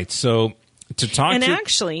 All right. So to talk and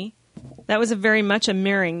actually, that was very much a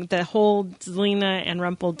mirroring. The whole Zelina and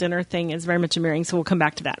Rumple dinner thing is very much a mirroring. So we'll come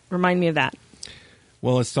back to that. Remind me of that.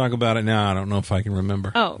 Well, let's talk about it now. I don't know if I can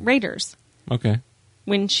remember. Oh, Raiders. Okay.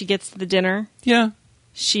 When she gets to the dinner. Yeah.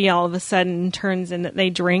 She all of a sudden turns in that they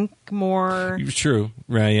drink more. True.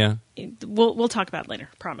 Right, yeah. We'll talk about it later.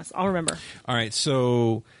 Promise. I'll remember. All right.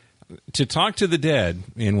 So to talk to the dead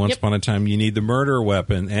in Once Upon a Time, you need the murder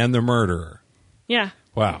weapon and the murderer. Yeah.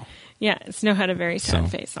 Wow. Yeah. Snow had a very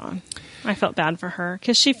sad face on. I felt bad for her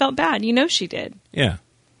because she felt bad. She did. Yeah.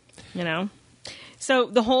 So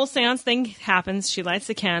the whole seance thing happens. She lights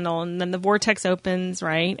the candle and then the vortex opens,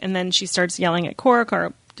 right? And then she starts yelling at Cora,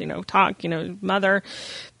 talk, mother.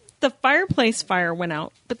 The fireplace fire went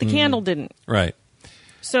out, but the candle didn't. Right.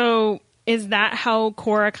 So is that how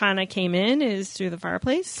Cora kind of came in, is through the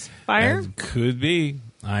fireplace fire? Could be.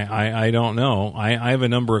 I don't know. I have a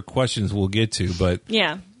number of questions we'll get to, but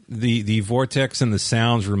the vortex and the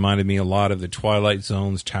sounds reminded me a lot of the Twilight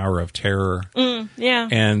Zone's Tower of Terror.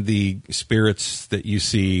 And the spirits that you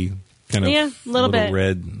see kind of little bit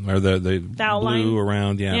red or the blue line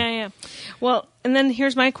around. Yeah. Well, and then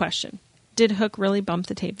here's my question. Did Hook really bump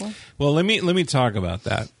the table? Well, let me talk about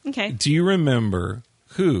that. Okay. Do you remember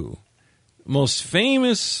who most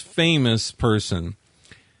famous person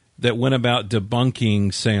that went about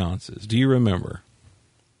debunking seances? Do you remember?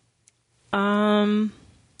 Oh.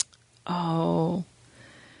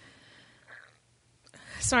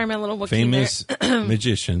 Sorry, my little Wookiee Famous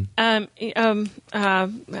magician.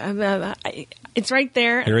 It's right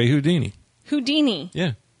there. Harry Houdini. Houdini.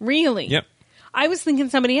 Yeah. Really? Yep. I was thinking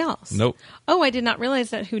somebody else. Nope. Oh, I did not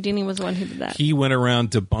realize that Houdini was the one who did that. He went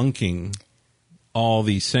around debunking all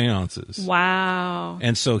these seances. Wow.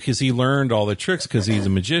 And so, because he learned all the tricks because he's a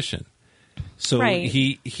magician. So Right.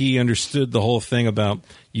 he understood the whole thing about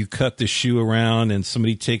you cut the shoe around and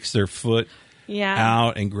somebody takes their foot Yeah.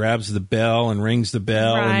 out and grabs the bell and rings the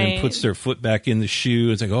bell and then Right. puts their foot back in the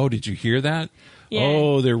shoe. It's like, oh, did you hear that? Yeah.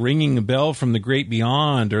 Oh, they're ringing a bell from the great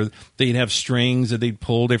beyond. Or they'd have strings that they'd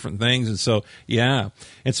pull different things. And so, yeah.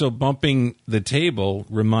 And so bumping the table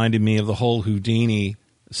reminded me of the whole Houdini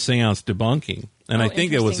seance debunking. And Oh, I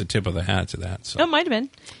think that was the interesting. tip of the hat to that. So. Oh, it might have been.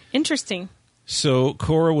 Interesting. So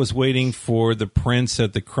Cora was waiting for the prince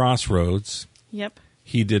at the crossroads. Yep.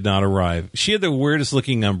 He did not arrive. She had the weirdest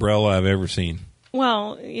looking umbrella I've ever seen.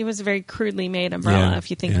 Well, it was a very crudely made umbrella, Yeah, if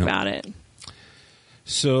you think yeah. about it.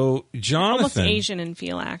 So Jonathan, Almost Asian in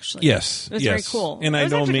feel, actually. yes, It was yes. very cool. And It I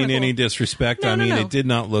was don't actually mean kinda any cool. disrespect. No, I no, mean no. it did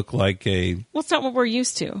not look like a Well, it's not what we're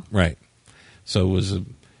used to. right. So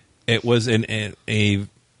it was a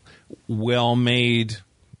well made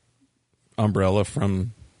umbrella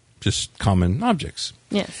from just common objects.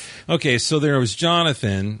 Yes. Okay, so there was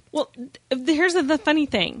Jonathan. Well, here's the funny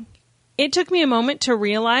thing. It took me a moment to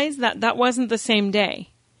realize that that wasn't the same day.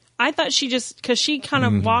 I thought she just, because she kind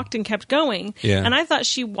of walked and kept going, Yeah. and I thought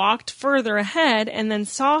she walked further ahead and then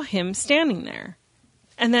saw him standing there.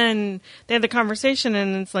 And then they had the conversation,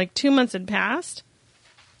 and it's like 2 months had passed.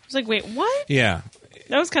 I was like, wait, what? Yeah.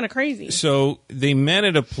 That was kind of crazy. So they met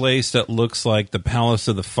at a place that looks like the Palace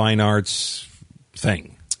of the Fine Arts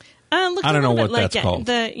thing. Looked I a don't know little what bit like that's it. called.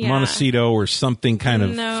 Yeah. Montecito or something kind of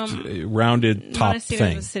No. rounded top Montecito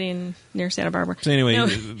thing. is a city near Santa Barbara. So anyway, No,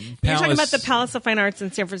 the you're talking Palace- about the Palace of Fine Arts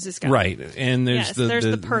in San Francisco. Right. And there's Yes, there's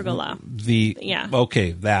the pergola. Yeah.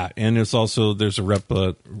 Okay, that. And there's a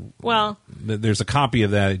replica. Well, There's a copy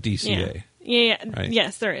of that at yeah. DCA. Yeah. Right.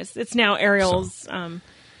 Yes, there is. It's now Ariel's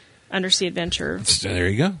undersea adventure. So there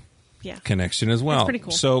you go. Yeah. Connection as well. pretty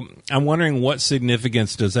cool. So I'm wondering what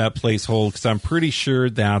significance does that place hold? Because I'm pretty sure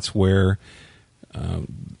that's where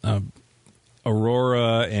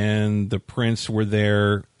Aurora and the prince were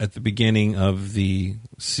there at the beginning of the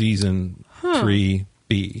season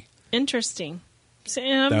 3B. Interesting. So,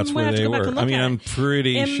 That's we'll where have to they go back were. and look I mean, at I'm it.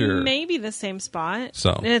 pretty It sure. may be the same spot.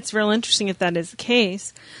 So. It's real interesting if that is the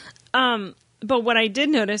case. But what I did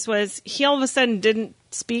notice was he all of a sudden didn't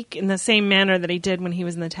speak in the same manner that he did when he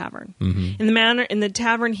was in the tavern. Mm-hmm. In the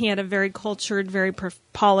tavern, he had a very cultured, very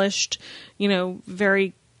polished,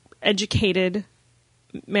 very educated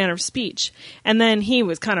manner of speech. And then he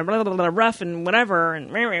was kind of blah, blah, blah, rough and whatever,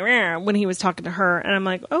 and rah, rah, rah, when he was talking to her. And I'm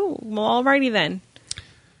like, oh, well, alrighty then.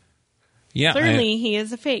 Yeah, Clearly, he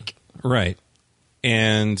is a fake. right.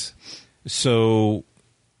 And so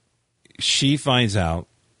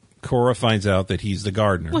Cora finds out that he's the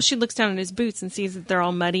gardener. Well, she looks down at his boots and sees that they're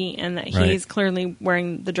all muddy and that Right. he's clearly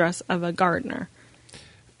wearing the dress of a gardener.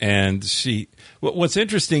 And what's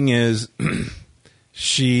interesting is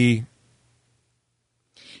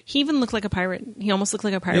He even looked like a pirate. He almost looked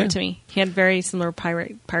like a pirate Yeah. to me. He had very similar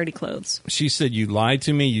piratey clothes. she said, "You lied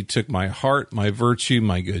to me. You took my heart, my virtue,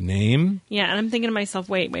 my good name." Yeah, and I'm thinking to myself,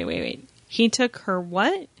 wait. He took her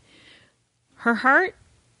what? Her heart?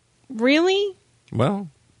 Really? Well,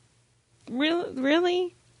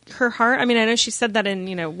 Really? Her heart? I mean, I know she said that in,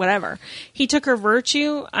 whatever. He took her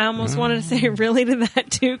virtue. I almost wanted to say really to that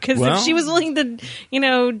too, because Well- if she was willing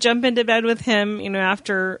to, jump into bed with him,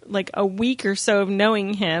 after like a week or so of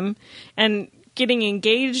knowing him and getting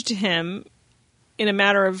engaged to him in a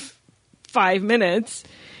matter of 5 minutes,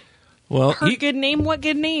 well, her good name, what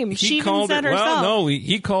good name? She even called said her. herself. Well, no,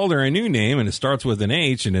 he called her a new name, and it starts with an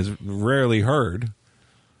H, and is rarely heard.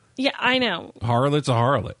 Yeah, I know. Harlot's a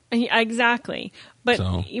harlot. Yeah, exactly. But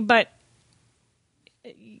So-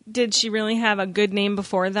 did she really have a good name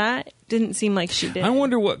before that? Didn't seem like she did. I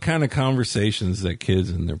wonder what kind of conversations that kids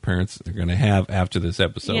and their parents are going to have after this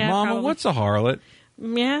episode. Yeah, Mama, probably. what's a harlot?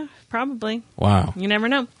 Yeah, probably. Wow. You never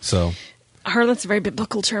know. So Harlot's a very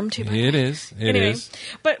biblical term too. by the way. it is. It Anyway, is.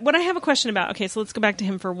 but what I have a question about. Okay, so let's go back to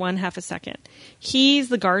him for 1/2 a second. He's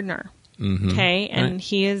the gardener. Okay, and Right.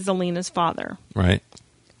 he is Zelina's father. Right.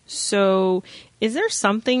 So, is there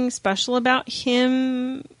something special about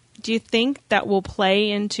him? Do you think that will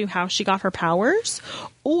play into how she got her powers,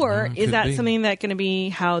 or is could that be. something that going to be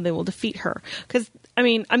how they will defeat her? Because I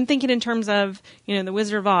mean, I'm thinking in terms of the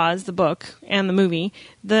Wizard of Oz, the book and the movie,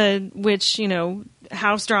 which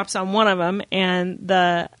house drops on one of them, and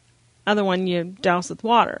the other one you douse with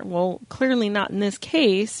water. Well, clearly not in this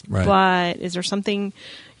case, Right. but is there something,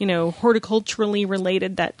 horticulturally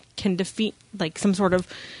related that can defeat like some sort of,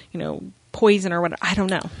 poison or whatever? I don't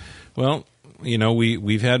know. Well,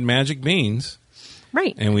 we've had magic beans,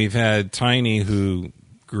 Right. and we've had Tiny who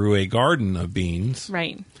grew a garden of beans.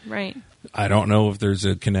 Right. I don't know if there's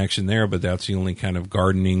a connection there, but that's the only kind of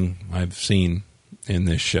gardening I've seen in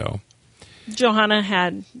this show.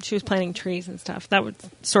 Johanna she was planting trees and stuff. That was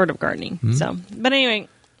sort of gardening. Mm-hmm. So, but anyway,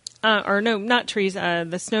 or no, not trees,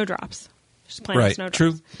 the snowdrops. She's planting Right. snowdrops.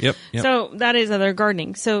 True. Yep. So that is other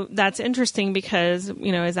gardening. So that's interesting because,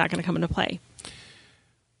 is that going to come into play?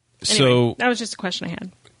 Anyway, that was just a question I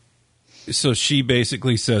had. So she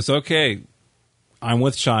basically says, okay, I'm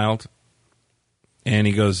with child. And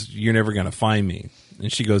he goes, you're never going to find me.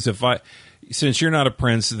 And she goes, since you're not a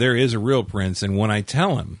prince, there is a real prince. And when I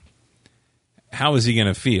tell him, how is he going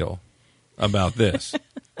to feel about this?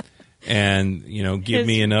 And, give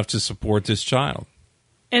me enough to support this child.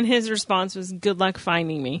 And his response was, good luck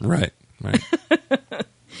finding me. Right.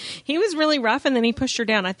 He was really rough, and then he pushed her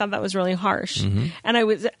down. I thought that was really harsh. Mm-hmm.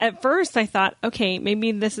 And at first I thought, okay,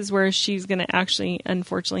 maybe this is where she's going to actually,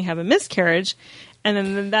 unfortunately, have a miscarriage. And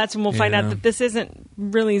then that's when we'll find out that this isn't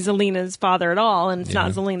really Zelina's father at all, and it's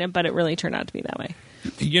not Zelina, but it really turned out to be that way.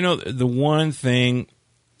 The one thing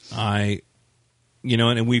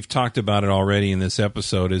and we've talked about it already in this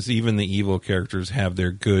episode, is even the evil characters have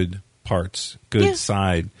their good parts, good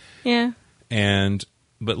side. Yeah.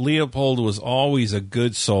 But Leopold was always a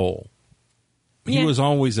good soul. He was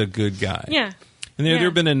always a good guy. Yeah. And there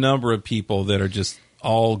have been a number of people that are just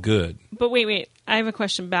all good. But wait. I have a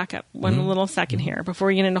question. Back up one little second here before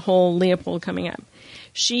we get into whole Leopold coming up.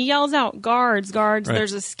 She yells out, guards, right.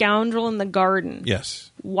 There's a scoundrel in the garden.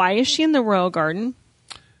 Yes. Why is she in the royal garden?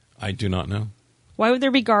 I do not know. Why would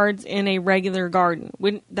there be guards in a regular garden?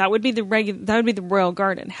 That would be the royal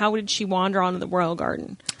garden. How did she wander onto the royal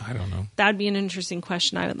garden? I don't know. That'd be an interesting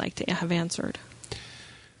question I would like to have answered.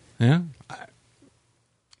 Yeah.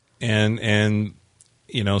 And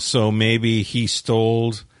so maybe he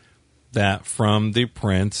stole that from the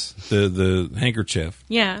prince, the handkerchief.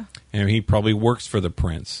 Yeah. And he probably works for the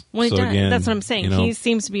prince. Well, so again, that's what I'm saying. He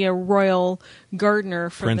seems to be a royal gardener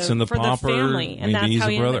for Prince and the Pauper, the family, and maybe that's he's how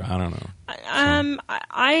a he brother. I don't know.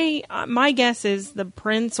 My guess is the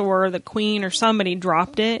prince or the queen or somebody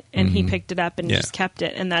dropped it, and he picked it up and just kept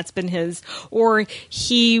it, and that's been his. Or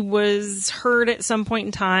he was hurt at some point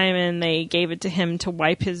in time, and they gave it to him to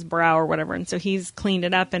wipe his brow or whatever, and so he's cleaned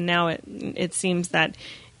it up, and now it seems that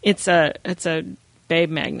it's a babe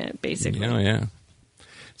magnet, basically. Yeah.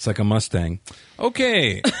 It's like a Mustang.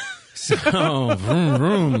 Okay. So, vroom,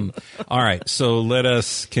 vroom. All right. So let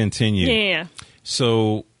us continue. Yeah.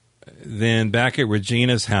 So then back at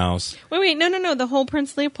Regina's house. Wait. No. The whole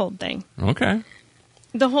Prince Leopold thing. Okay.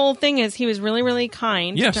 The whole thing is he was really, really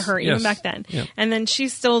kind to her even back then. Yep. And then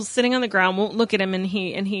she's still sitting on the ground, won't look at him, and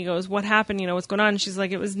he goes, what happened? What's going on? And she's like,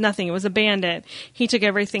 it was nothing. It was a bandit. He took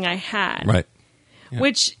everything I had. Right. Yeah.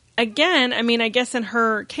 Which, again, I mean, I guess in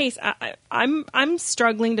her case, I'm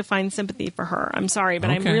struggling to find sympathy for her. I'm sorry, but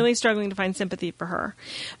I'm really struggling to find sympathy for her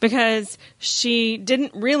because she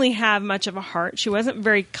didn't really have much of a heart. She wasn't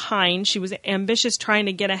very kind. She was ambitious, trying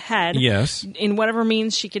to get ahead. Yes. In whatever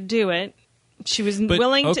means she could do it. She was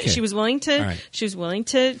willing to. She was willing to. Right. She was willing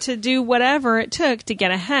to do whatever it took to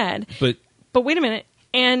get ahead. But wait a minute,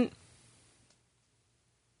 and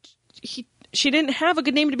she didn't have a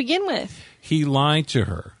good name to begin with. He lied to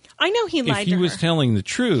her. I know he lied to her. If he was telling the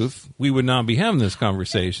truth, we would not be having this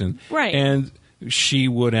conversation. Right. And she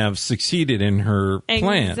would have succeeded in her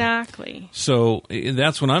plan. Exactly. So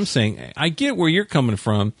that's what I'm saying. I get where you're coming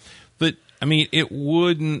from, but I mean, we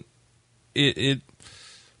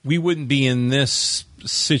wouldn't be in this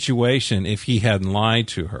situation if he hadn't lied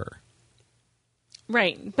to her.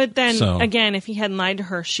 Right. But then again, if he hadn't lied to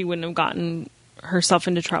her, she wouldn't have gotten herself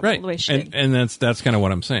into trouble the way she did. And that's kind of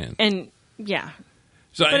what I'm saying. And yeah.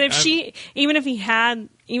 So but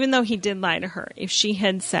even though he did lie to her, if she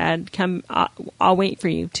had said, "Come, I'll wait for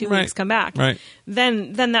you 2 weeks, come back,"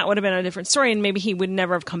 then that would have been a different story, and maybe he would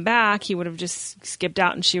never have come back. He would have just skipped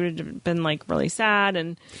out, and she would have been like really sad.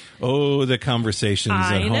 And the conversations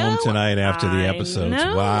at home tonight after the episodes.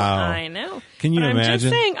 Wow, I know. Can you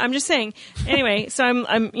imagine? I'm just saying. Anyway, so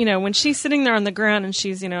I'm when she's sitting there on the ground and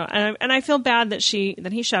she's and I feel bad that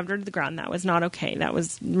he shoved her to the ground. That was not okay. That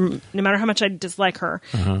was, no matter how much I dislike her,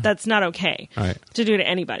 that's not okay to do to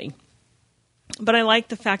anybody. But I like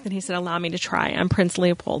the fact that he said, "Allow me to try. I'm Prince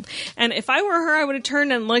Leopold." And if I were her, I would have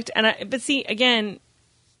turned and looked. But see, again,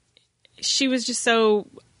 she was just so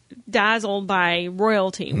dazzled by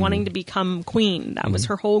royalty, wanting to become queen. That was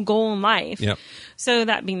her whole goal in life. Yep. So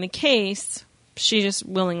that being the case, she just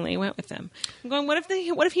willingly went with him. I'm going, what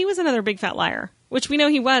if he was another big fat liar? Which we know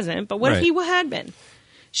he wasn't, but what if Right. he had been?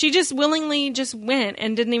 She just willingly just went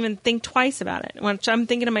and didn't even think twice about it. Which I'm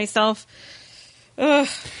thinking to myself, ugh.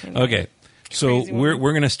 Anyway. Okay. So Crazy woman.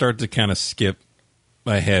 we're going to start to kind of skip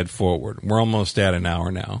ahead forward. We're almost at an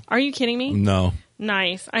hour now. Are you kidding me? No.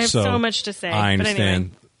 Nice. I have so much to say. I but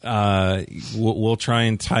understand. Anyway. We'll try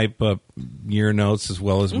and type up your notes as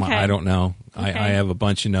well as my. Okay. I don't know. Okay. I have a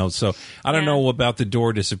bunch of notes, so I don't Yeah. know about the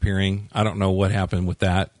door disappearing. I don't know what happened with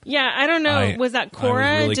that. Yeah, I don't know. Was that Cora?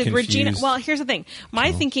 I was really Did Regina? confused. Well, here's the thing.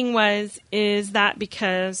 My thinking is that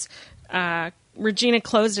because Regina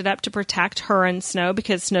closed it up to protect her and Snow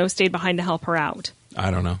because Snow stayed behind to help her out.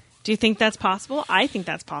 I don't know. Do you think that's possible? I think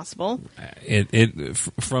that's possible.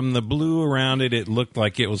 From the blue around it, it looked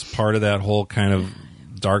like it was part of that whole kind of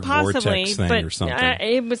dark Possibly, vortex thing but or something.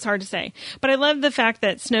 It was hard to say. But I love the fact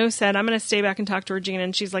that Snow said, "I'm going to stay back and talk to Regina,"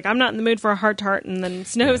 and she's like, "I'm not in the mood for a heart-to-heart." And then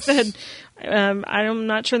Snow said, "I'm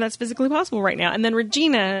not sure that's physically possible right now." And then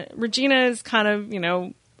Regina is kind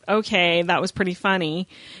of, okay, that was pretty funny.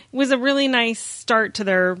 It was a really nice start to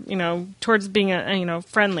their, towards being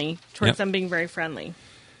friendly, towards Yep. them being very friendly.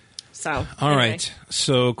 So, All anyway. right.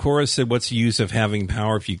 So Cora said, "What's the use of having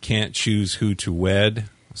power if you can't choose who to wed?"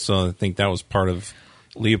 So I think that was part of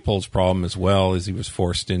Leopold's problem as well, as he was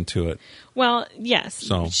forced into it. Well, yes,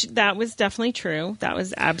 So- that was definitely true. That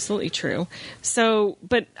was absolutely true. So,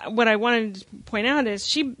 but what I wanted to point out is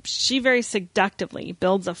she very seductively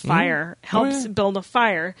builds a fire, helps build a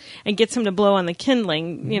fire, and gets him to blow on the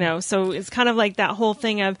kindling. So it's kind of like that whole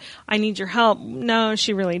thing of "I need your help." No,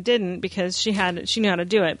 she really didn't, because she knew how to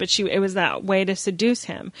do it, but it was that way to seduce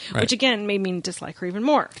him, Right. which again made me dislike her even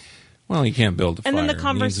more. Well, you can't build a fire. And then the You need to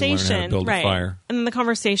learn how to conversation, build a right? fire. And then the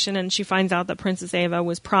conversation, and she finds out that Princess Ava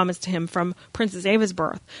was promised to him from Princess Ava's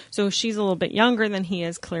birth. So she's a little bit younger than he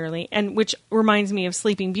is, clearly, and which reminds me of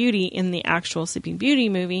Sleeping Beauty. In the actual Sleeping Beauty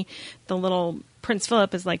movie, the little Prince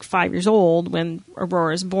Philip is like 5 years old when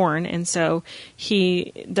Aurora is born, and so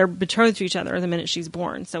they're betrothed to each other the minute she's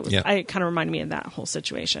born. So it kind of reminded me of that whole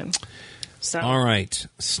situation. So All right.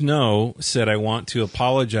 Snow said, "I want to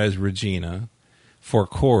apologize, Regina, for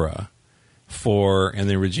Cora, and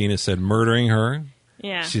then Regina said, murdering her."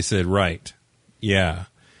 yeah, She said, "Right. Yeah."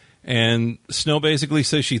 And Snow basically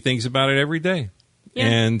says she thinks about it every day. yeah,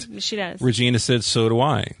 And she does. Regina said, "So do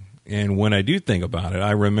I. And when I do think about it,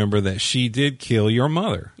 I remember that she did kill your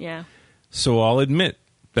mother. Yeah, So I'll admit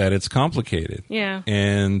that it's complicated." yeah.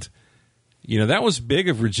 And that was big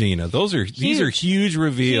of Regina. These are huge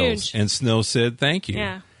reveals. Huge. And Snow said, "Thank you."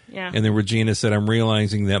 Yeah, yeah. And then Regina said, "I'm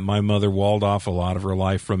realizing that my mother walled off a lot of her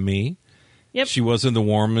life from me. Yep. She wasn't the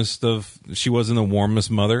warmest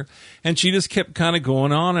mother." And she just kept kind of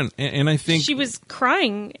going on. And I think She was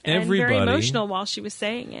crying and very everybody- emotional while she was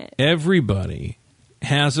saying it. everybody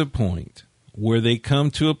has a point where they come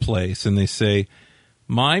to a place and they say,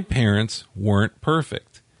 "My parents weren't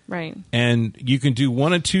perfect." Right. And you can do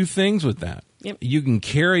one of two things with that. Yep. You can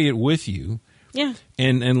carry it with you Yeah.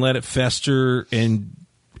 and let it fester and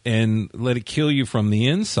let it kill you from the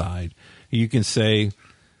inside. You can say,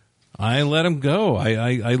 "I let him go.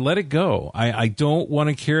 I let it go. I don't want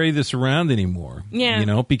to carry this around anymore."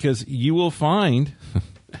 Yeah. Because you will find,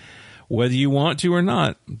 whether you want to or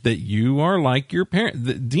not, that you are like your parent.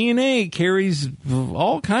 The DNA carries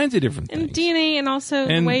all kinds of different And things. DNA, and also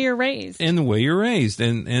the And- way you're raised. And the way you're raised.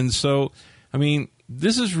 And so, I mean,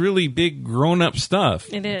 this is really big grown-up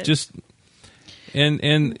stuff. It is. Just...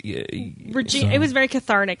 And Regina, it was very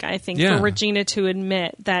cathartic, I think, Yeah. for Regina to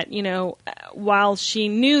admit that, while she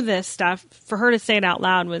knew this stuff, for her to say it out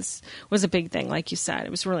loud was a big thing, like you said.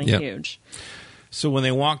 It was really Yep. huge. So when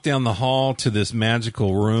they walked down the hall to this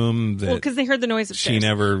magical room that Well, because they heard the noise upstairs. she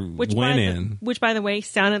never went in. Which, by the way,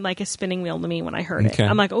 sounded like a spinning wheel to me when I heard Okay. it.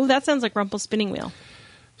 I'm like, oh, that sounds like Rumpel's spinning wheel.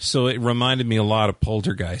 So it reminded me a lot of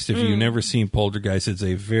Poltergeist. If you've never seen Poltergeist, it's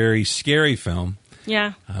a very scary film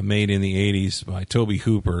Yeah. made in the 80s by Tobe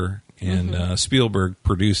Hooper, and Spielberg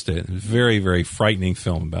produced it. It was a very, very frightening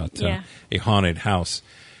film about Yeah. a haunted house.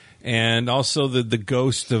 And also the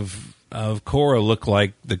ghost of Cora looked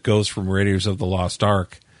like the ghost from Raiders of the Lost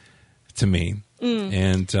Ark to me.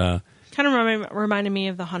 And Kind of reminded me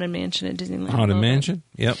of the Haunted Mansion at Disneyland. a Haunted little bit. Mansion,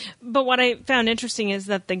 yep. But what I found interesting is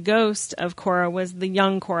that the ghost of Cora was the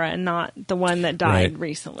young Cora and not the one that died Right.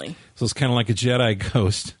 recently. So it's kind of like a Jedi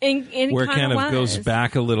ghost. And Where it kind of goes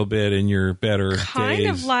back a little bit in your better Kind days.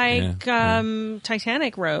 of like Yeah.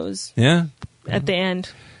 Titanic Rose Yeah. at the end.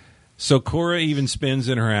 So Cora even spins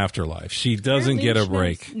in her afterlife. She doesn't Apparently get a she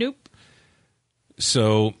break. does. Nope.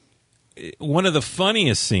 So one of the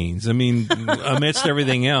funniest scenes, I mean, amidst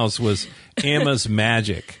everything else, was Emma's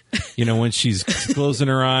magic. You know, when she's closing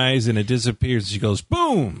her eyes and it disappears, she goes,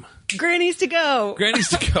 boom! Granny's to go. Granny's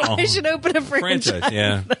to go. I should open a franchise.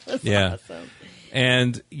 Yeah. That was Yeah. awesome.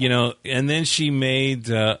 And, you know, and then she made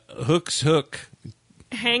Hook's hook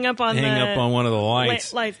Hang up on one of the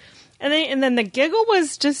lights. lights. And then the giggle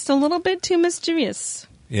was just a little bit too mischievous.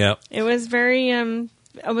 Yeah. It was very, it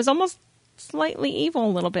was almost slightly evil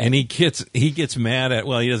a little bit. And he gets mad at,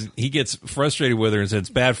 well, he gets frustrated with her and says, it's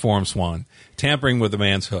bad form, Swan. Tampering with the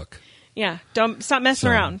man's hook. Yeah, stop messing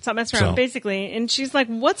around. Stop messing around, basically. And she's like,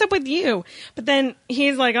 what's up with you? But then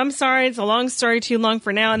he's like, I'm sorry, it's a long story, too long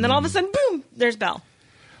for now. And then all of a sudden, boom, there's Belle.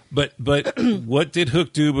 But what did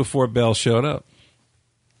Hook do before Belle showed up?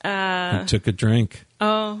 He took a drink.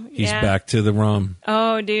 Oh, He's yeah. back to the rum.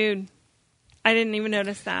 Oh, dude. I didn't even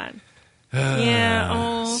notice that. Yeah.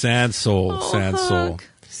 Oh. Sad soul. Oh, Sad soul. Hook.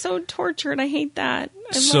 So tortured. I hate that.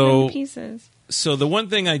 I So- love him in pieces. So the one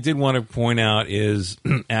thing I did want to point out is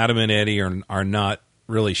Adam and Eddie are not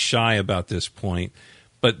really shy about this point,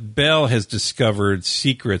 but Belle has discovered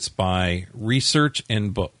secrets by research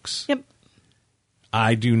and books. Yep.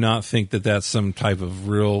 I do not think that that's some type of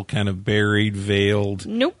real kind of buried, veiled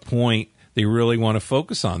Nope. point. They really want to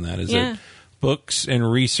focus on that. Is Yeah. that books and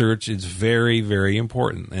research is very, very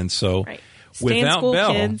important. And so Right. Stay in without school,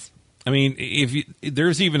 Belle, kids. I mean,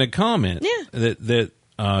 there's even a comment that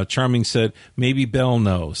Charming said, maybe Belle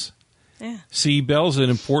knows. Yeah. See, Belle's an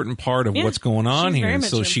important part of Yeah, what's going on she's here. very And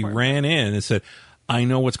much so an she important ran in and said, I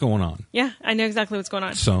know what's going on. Yeah, I know exactly what's going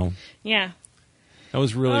on. So Yeah. that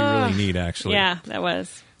was really, really neat, actually. Yeah, that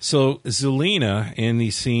was. So Zelina, in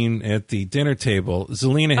the scene at the dinner table,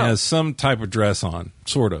 Zelina has some type of dress on,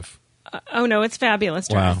 sort of. Oh, no, it's fabulous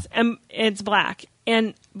dress. Wow. And it's black.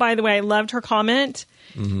 And by the way, I loved her comment.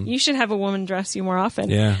 You should have a woman dress you more often.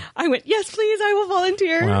 Yeah. I went, yes, please, I will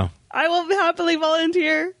volunteer. Wow. I will happily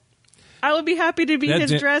volunteer. I will be happy to be That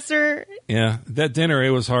his dresser. Yeah, that dinner, it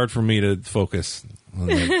was hard for me to focus on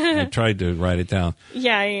that. I tried to write it down.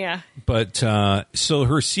 Yeah. But so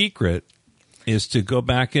her secret is to go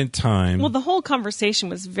back in time. Well, the whole conversation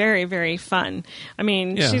was very, very fun. I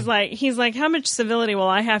mean, Yeah. he's like, how much civility will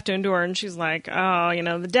I have to endure? And she's like, oh,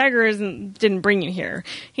 the dagger didn't bring you here.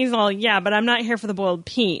 He's all, yeah, but I'm not here for the boiled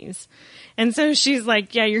peas. And so she's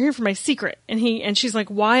like, yeah, you're here for my secret. And she's like,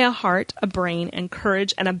 why a heart, a brain, and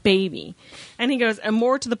courage, and a baby? And he goes, and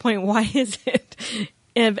more to the point, why is it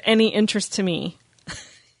of any interest to me?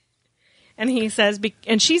 And he says,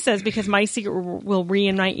 and she says, because my secret will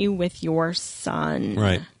reunite you with your son.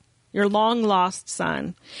 Right. Your long lost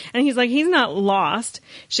son. And he's like, he's not lost.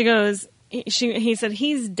 She goes, he said,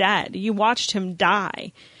 he's dead. You watched him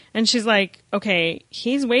die. And she's like, okay,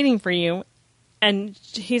 he's waiting for you. And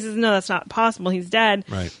he says, no, that's not possible. He's dead.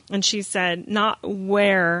 Right. And she said, not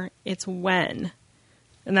where, it's when.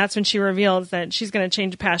 And that's when she reveals that she's going to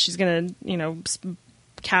change the past. She's going to,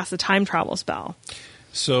 cast a time travel spell.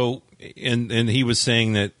 So, and he was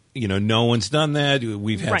saying that, no one's done that.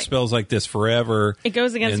 We've had Right. spells like this forever. It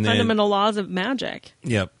goes against And then- fundamental laws of magic.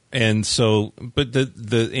 Yep. And so, but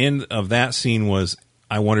the end of that scene was,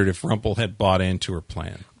 I wondered if Rumpel had bought into her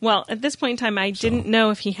plan. Well, at this point in time, I didn't know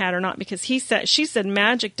if he had or not because she said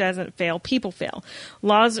magic doesn't fail, people fail.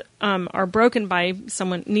 Laws are broken by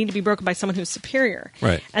someone, need to be broken by someone who's superior.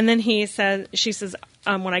 Right. And then she says,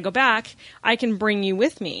 when I go back, I can bring you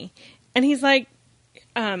with me. And he's like,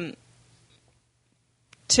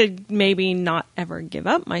 to maybe not ever give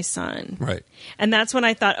up my son. Right. And that's when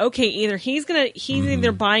I thought, okay, either he's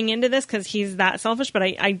either buying into this because he's that selfish, but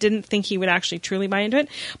I didn't think he would actually truly buy into it.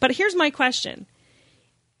 But here's my question.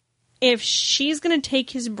 If she's going to take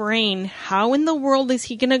his brain, how in the world is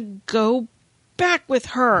he going to go back with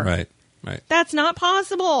her? Right. That's not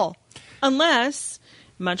possible. Unless,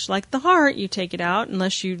 much like the heart, you take it out,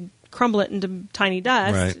 unless you crumble it into tiny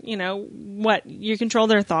dust. Right. What? You control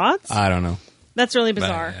their thoughts? I don't know. That's really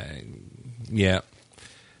bizarre. Yeah.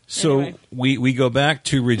 So Anyway. we go back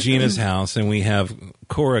to Regina's house and we have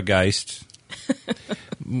Cora Geist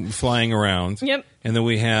flying around. Yep. And then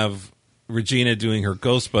we have Regina doing her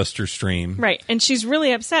Ghostbuster stream. Right. And she's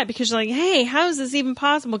really upset because she's like, hey, how is this even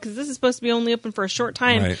possible? Because this is supposed to be only open for a short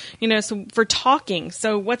time, Right. So for talking.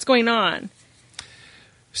 So what's going on?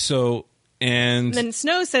 So, and Then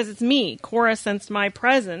Snow says it's me. Cora sensed my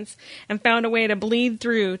presence and found a way to bleed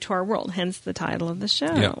through to our world, hence the title of the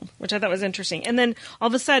show, Yep. which I thought was interesting. And then all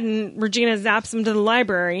of a sudden, Regina zaps him to the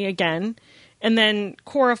library again. And then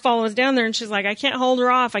Cora follows down there and she's like, I can't hold her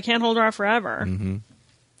off. I can't hold her off forever.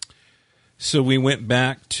 so we went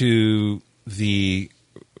back to the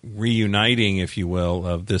reuniting, if you will,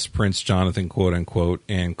 of this Prince Jonathan, quote unquote,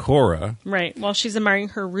 and Cora. Right. Well, she's admiring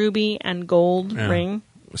her ruby and gold ring.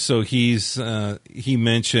 So Jonathan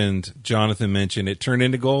mentioned it turned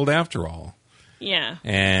into gold after all. Yeah.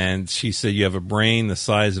 And she said, you have a brain the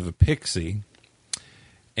size of a pixie.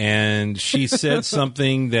 And she said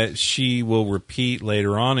something that she will repeat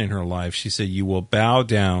later on in her life. She said, you will bow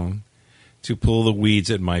down to pull the weeds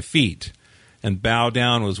at my feet. And bow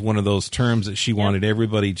down was one of those terms that she wanted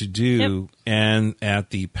everybody to do and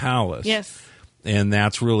at the palace. Yes. And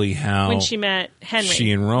that's really how when she met Henry.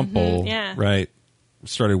 She and Rumpel, right,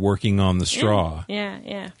 started working on the straw.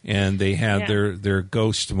 Yeah. And they had their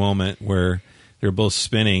ghost moment where they're both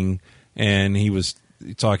spinning, and he was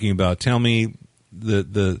talking about, tell me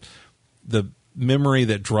the memory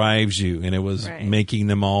that drives you, and it was making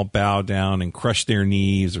them all bow down and crush their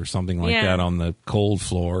knees or something like that on the cold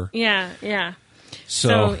floor. Yeah.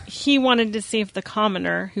 So he wanted to see if the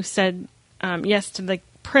commoner who said yes to the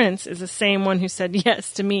prince is the same one who said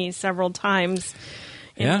yes to me several times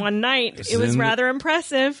in one night. It was rather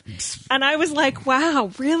impressive. And I was like,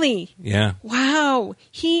 wow, really? Yeah. Wow.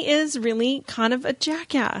 He is really kind of a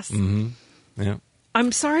jackass. Mm-hmm. Yeah.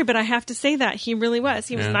 I'm sorry, but I have to say that. He really was.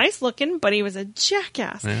 He was nice looking, but he was a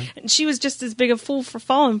jackass. Yeah. And she was just as big a fool for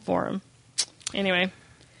falling for him. Anyway.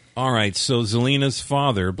 All right. So Zelina's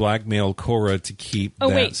father blackmailed Cora to keep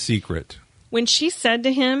that secret. When she said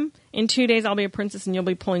to him, in 2 days I'll be a princess and you'll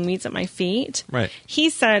be pulling weeds at my feet. Right. He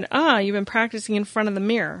said, you've been practicing in front of the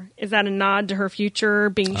mirror. Is that a nod to her future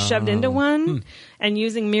being shoved into one? And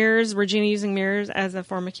using mirrors, Regina using mirrors as a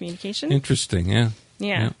form of communication? Interesting,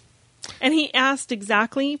 yeah. And he asked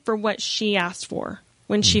exactly for what she asked for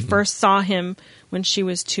when she first saw him when she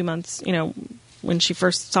was 2 months, when she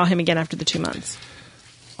first saw him again after the 2 months.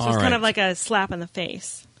 So it's kind of like a slap in the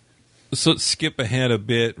face. So let's skip ahead a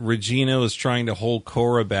bit. Regina was trying to hold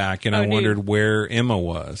Cora back, and I wondered where Emma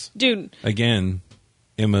was. Dude. Again,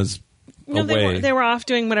 Emma's away. They were off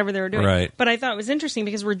doing whatever they were doing. Right. But I thought it was interesting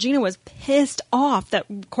because Regina was pissed off that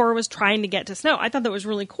Cora was trying to get to Snow. I thought that was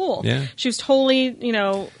really cool. Yeah. She was totally,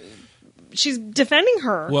 she's defending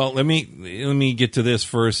her. Well, let me get to this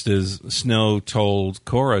first. Is Snow told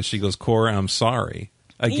Cora, she goes, Cora, I'm sorry.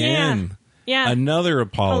 Again. Yeah. Another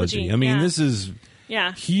apology. I mean, this is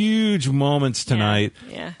huge moments tonight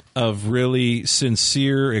of really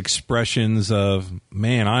sincere expressions of,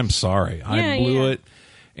 man, I'm sorry. I blew it.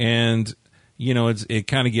 And, it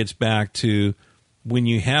kind of gets back to when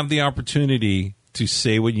you have the opportunity to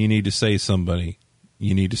say what you need to say to somebody,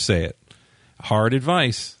 you need to say it. Hard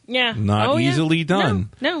advice. Yeah. Not easily done.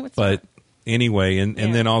 No, it's but not. Anyway, and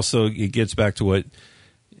then also it gets back to what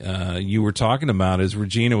you were talking about is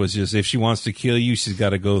Regina was just, if she wants to kill you, she's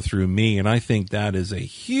got to go through me. And I think that is a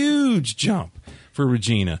huge jump for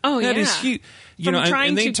Regina. Oh, that is huge.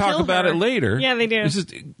 And they talk about it later. Yeah, they do. It's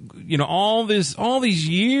just, all these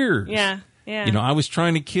years. Yeah. I was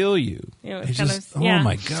trying to kill you. It's just, oh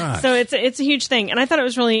my gosh. So it's a huge thing. And I thought it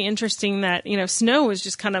was really interesting that, Snow was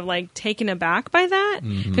just kind of like taken aback by that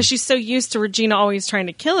because she's so used to Regina always trying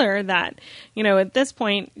to kill her that, at this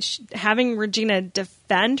point, having Regina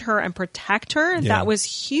defend her and protect her, that was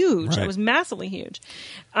huge. Right. It was massively huge.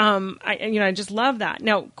 I just love that.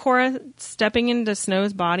 Now, Cora stepping into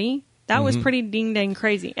Snow's body, that was pretty ding-dang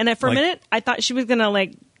crazy. And for a minute, I thought she was going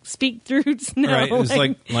to, speak through Snow. Right, it was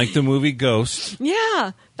like the movie Ghost.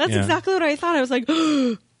 Yeah, that's exactly what I thought. I was like,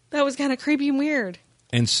 that was kind of creepy and weird.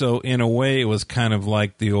 And so, in a way, it was kind of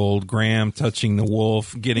like the old Graham touching the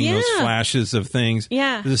wolf, getting those flashes of things.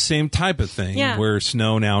 Yeah. The same type of thing where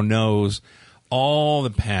Snow now knows all the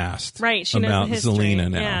past right. She about knows the history. Zelina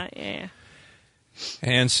now. Yeah.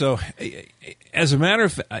 And so, as a matter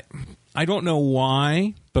of fact, I don't know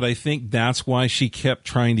why, but I think that's why she kept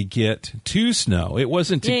trying to get to Snow. It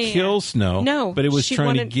wasn't to kill Snow, but it was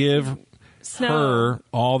trying to give her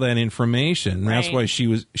all that information. Right. That's why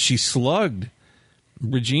she slugged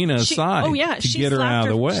Regina aside to get her out of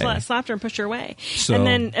the way. Slapped her and pushed her away. So,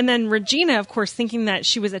 and then Regina, of course, thinking that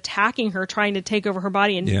she was attacking her, trying to take over her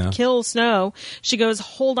body and kill Snow, she goes,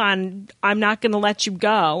 hold on, I'm not going to let you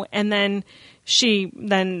go. And then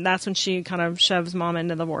that's when she kind of shoves Mom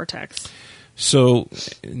into the vortex. So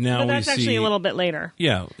now but that's actually a little bit later.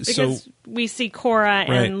 Yeah. Because we see Cora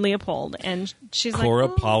and Leopold, and she's Cora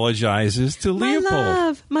apologizes to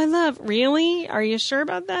Leopold. My love. Really? Are you sure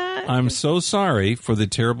about that? I'm so sorry for the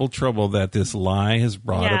terrible trouble that this lie has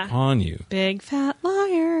brought upon you. Big fat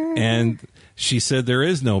liar. And she said there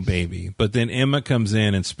is no baby. But then Emma comes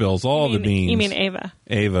in and spills all the beans. You mean Ava.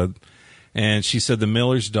 Ava. And she said the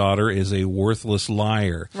miller's daughter is a worthless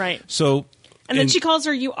liar. Right. So And then she calls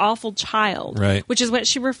her, "you awful child," Right. which is what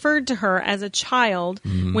she referred to her as, a child,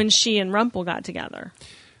 when she and Rumpel got together.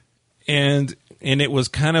 And it was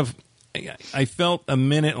kind of, I felt a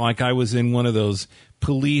minute like I was in one of those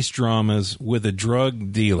police dramas with a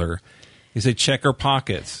drug dealer. He said, check her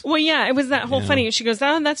pockets. Well, yeah, it was that whole funny. She goes,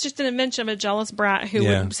 "Oh, that's just an invention of a jealous brat who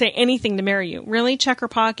would say anything to marry you." Really? Check her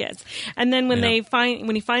pockets. And then when he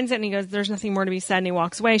finds it and he goes, "There's nothing more to be said," and he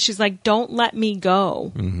walks away, she's like, "Don't let me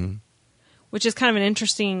go." Mm-hmm. Which is kind of an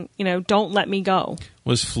interesting, "don't let me go."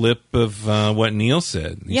 Was flip of what Neil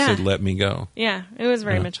said. He said, "Let me go." Yeah, it was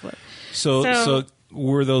very much flip. So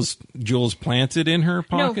were those jewels planted in her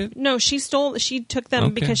pocket? No, she took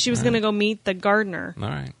them because she was going to go meet the gardener. All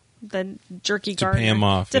right. The jerky To gardener. pay him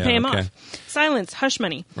off. To pay him off. Silence, hush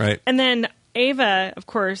money. Right. And then Ava, of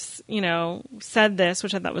course, said this,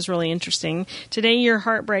 which I thought was really interesting. "Today your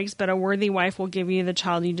heart breaks, but a worthy wife will give you the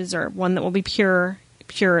child you deserve, one that will be pure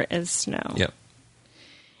as snow." Yep.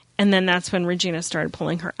 And then that's when Regina started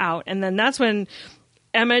pulling her out. And then that's when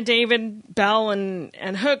Emma, David, Belle,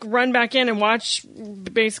 and Hook run back in and watch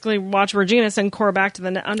Regina send Cora back to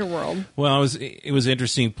the underworld. Well, it was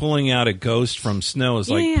interesting. Pulling out a ghost from snow is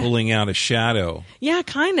like pulling out a shadow. Yeah,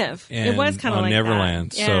 kind of. It was kind of like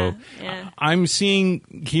Neverland. that. So I'm seeing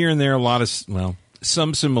here and there a lot of,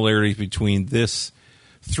 some similarities between this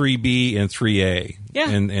 3B and 3A. Yeah.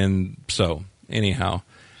 And so, anyhow.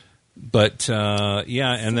 But,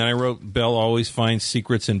 and then I wrote, Belle always finds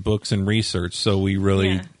secrets in books and research, so we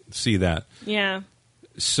really see that. Yeah.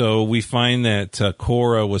 So we find that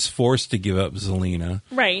Cora was forced to give up Zelena.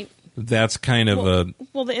 Right. That's kind of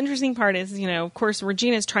Well, the interesting part is, of course,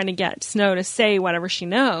 Regina's trying to get Snow to say whatever she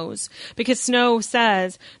knows, because Snow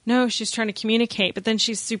says, no, she's trying to communicate, but then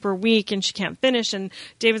she's super weak and she can't finish, and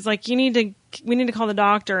David's like, we need to call the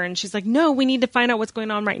doctor, and she's like, no, we need to find out what's going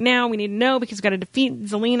on right now, we need to know because we've got to defeat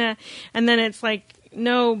Zelena, and then it's like,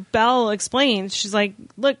 no, Belle explains, she's like,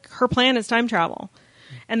 look, her plan is time travel,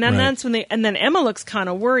 and then that's when and then Emma looks kind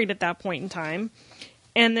of worried at that point in time.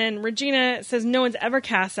 And then Regina says no one's ever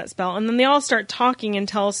cast that spell. And then they all start talking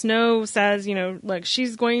until Snow says, look,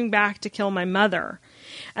 she's going back to kill my mother.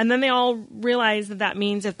 And then they all realize that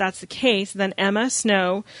means if that's the case, then Emma,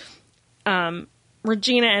 Snow,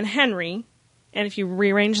 Regina, and Henry. And if you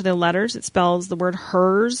rearrange the letters, it spells the word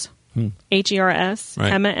hers, Hers,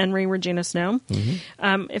 right. Emma, Henry, Regina, Snow.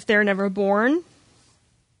 Mm-hmm. If they're never born,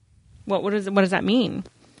 what does that mean?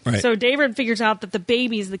 Right. So David figures out that the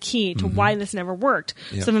baby is the key to why this never worked.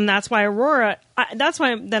 Yep. So then that's why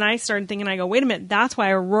then I started thinking, I go, wait a minute, that's why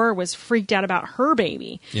Aurora was freaked out about her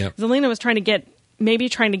baby. Yep. Zelena was trying to get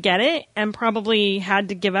it and probably had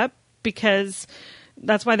to give up, because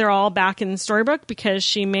that's why they're all back in the storybook, because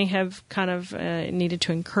she may have kind of needed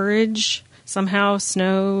to encourage somehow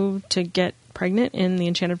Snow to get pregnant in the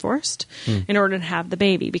Enchanted Forest in order to have the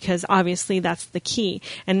baby, because obviously that's the key,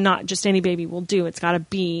 and not just any baby will do. It's got to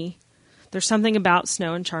be, there's something about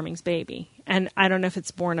Snow and Charming's baby, and I don't know if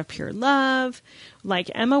it's born of pure love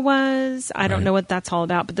like Emma was. I don't know what that's all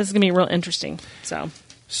about, but this is going to be real interesting.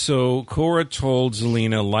 So Cora told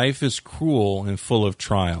Zelena life is cruel and full of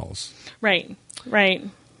trials. Right.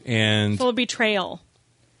 And Full of betrayal.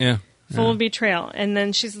 Yeah. Full of betrayal. And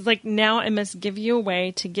then she's like, now I must give you a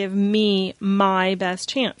way to give me my best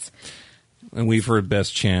chance. And we've heard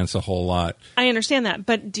best chance a whole lot. I understand that.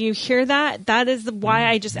 But do you hear that? That is why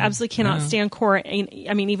I just absolutely cannot stand Cora.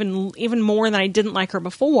 I mean, even more than I didn't like her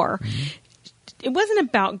before. Mm-hmm. It wasn't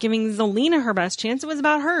about giving Zelena her best chance. It was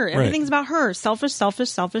about her. Everything's about her.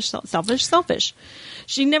 Selfish.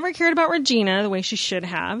 She never cared about Regina the way she should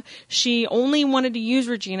have. She only wanted to use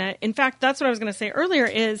Regina. In fact, that's what I was going to say earlier,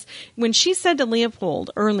 is when she said to Leopold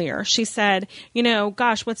earlier, she said,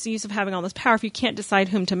 gosh, what's the use of having all this power if you can't decide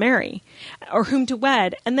whom to marry or whom to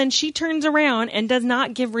wed? And then she turns around and does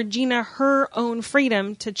not give Regina her own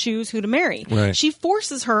freedom to choose who to marry. Right. She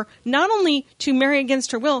forces her not only to marry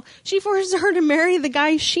against her will, she forces her to marry the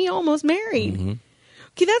guy she almost married. Mm-hmm.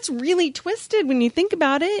 Okay, that's really twisted when you think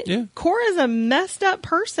about it. Yeah. Cora's a messed up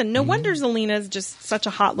person. No wonder Zelena's just such a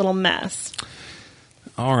hot little mess.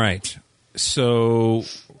 All right. So,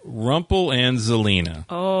 Rumpel and Zelena.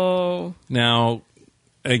 Oh. Now,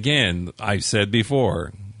 again, I've said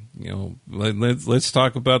before, let's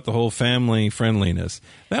talk about the whole family friendliness.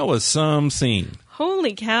 That was some scene.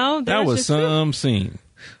 Holy cow. That was some scene.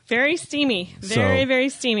 Very steamy. Very, very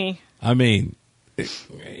steamy. I mean,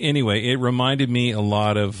 anyway, it reminded me a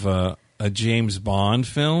lot of a James Bond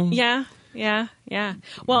film. Yeah.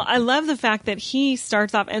 Well, I love the fact that he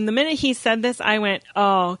starts off, and the minute he said this, I went,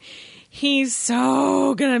 oh, he's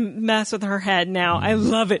so gonna mess with her head now. I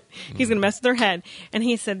love it. He's gonna mess with her head. And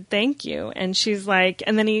he said, thank you. And she's like,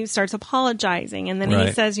 and then he starts apologizing. And then he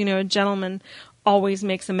Right. says, a gentleman always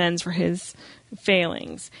makes amends for his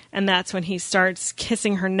failings. And that's when he starts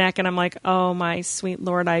kissing her neck. And I'm like, oh my sweet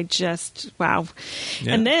Lord, wow.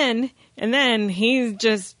 Yeah. And then he's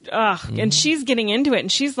just, and she's getting into it.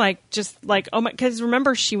 And she's like, oh my, because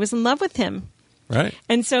remember, she was in love with him. Right.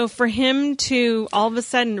 And so for him to all of a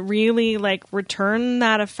sudden really like return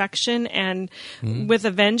that affection and with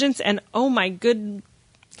a vengeance, and oh my good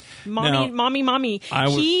mommy,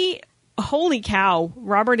 holy cow,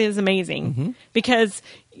 Robert is amazing because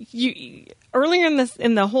earlier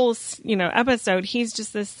in the whole episode, he's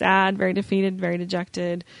just this sad, very defeated, very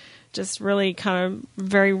dejected, just really kind of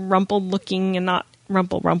very rumpled looking, and not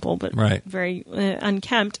rumple, but right. very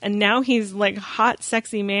unkempt. And now he's like hot,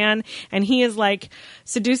 sexy man, and he is like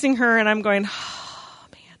seducing her. And I'm going, oh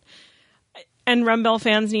man. And Rumbell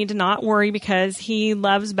fans need to not worry because he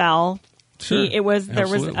loves Belle. Sure. There was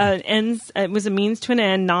it was a means to an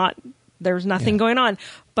end. There was nothing going on,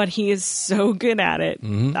 but he is so good at it.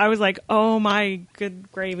 I was like, oh my good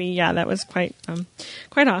gravy. Yeah, that was quite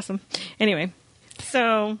awesome. Anyway,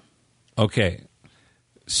 so. Okay.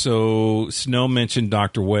 So Snow mentioned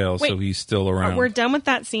Dr. Whale, so he's still around. We're done with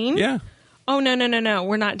that scene? Yeah. Oh, no.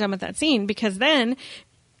 We're not done with that scene because then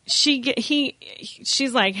she's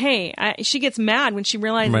like, hey, she gets mad when she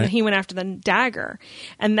realizes that he went after the dagger.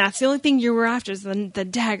 And that's the only thing you were after is the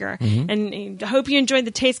dagger. And I hope you enjoyed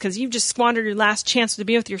the taste because you've just squandered your last chance to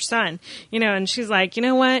be with your son. And she's like, you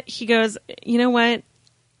know what? He goes, you know what?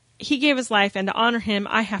 He gave his life, and to honor him,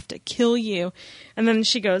 I have to kill you. And then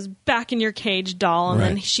she goes, back in your cage, doll. And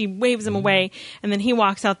then she waves him away. And then he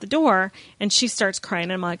walks out the door, and she starts crying.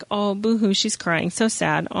 And I'm like, oh, boo-hoo, she's crying. So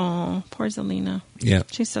sad. Oh, poor Zelina. Yeah.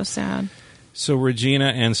 She's so sad. So Regina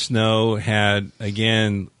and Snow had,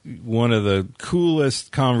 again, one of the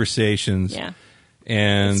coolest conversations. Yeah.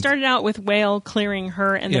 And it started out with Whale clearing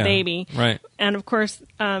her and the baby. Right. And, of course,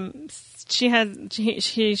 she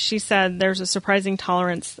said there's a surprising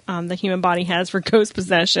tolerance the human body has for ghost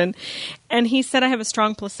possession, and he said I have a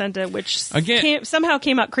strong placenta, which somehow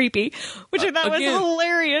came out creepy, which I thought was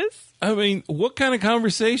hilarious. I mean, what kind of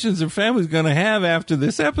conversations are families going to have after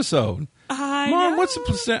this episode? Mom, what's the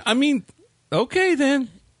placenta? I mean, okay then,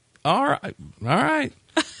 all right.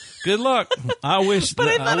 Good luck. I wish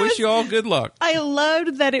you all good luck. I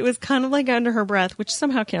loved that it was kind of like under her breath, which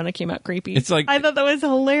somehow kind of came out creepy. It's like, I thought that was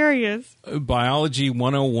hilarious. Biology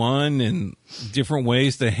 101 and different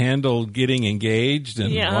ways to handle getting engaged.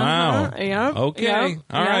 And wow. Yeah. Okay.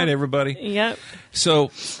 All right, everybody. Yep.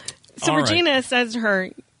 So Regina says to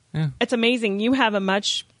her, it's amazing. You have a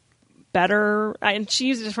much better, and she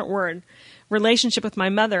used a different word, relationship with my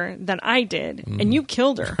mother than I did, and you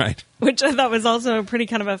killed her. Right. Which I thought was also a pretty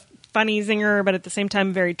kind of a funny zinger, but at the same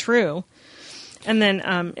time very true. And then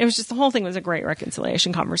it was just, the whole thing was a great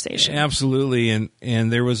reconciliation conversation. Absolutely.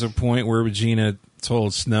 And there was a point where Regina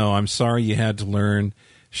told Snow, I'm sorry you had to learn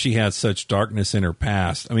she had such darkness in her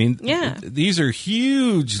past. I mean, these are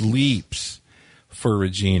huge leaps for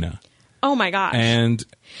Regina. Oh my gosh. And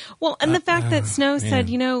the fact that Snow said,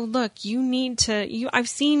 look, you need to, I've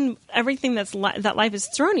seen everything that life has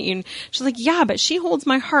thrown at you. And she's like, yeah, but she holds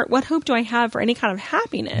my heart. What hope do I have for any kind of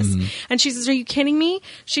happiness? And she says, are you kidding me?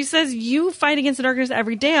 She says, you fight against the darkness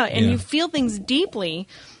every day and you feel things deeply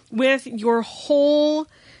with your whole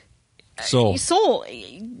soul.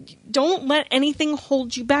 Don't let anything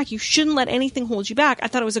hold you back. You shouldn't let anything hold you back. I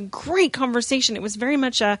thought it was a great conversation. It was very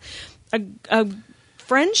much a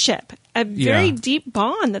friendship, a very deep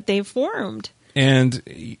bond that they've formed. And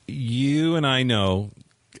you and I know,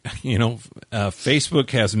 Facebook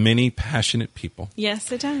has many passionate people.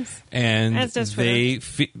 Yes, it does. And as does Twitter.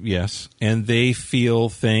 And they feel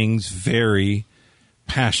things very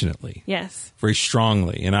passionately. Yes. Very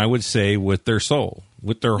strongly. And I would say with their soul,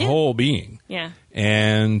 with their whole being. Yeah.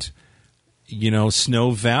 And,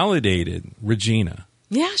 Snow validated Regina.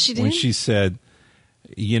 Yeah, she did. When she said,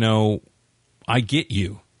 I get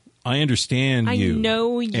you. I understand you. I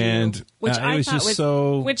know you. And which it was just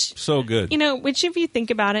so good. Which if you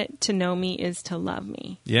think about it, to know me is to love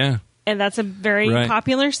me. Yeah. And that's a very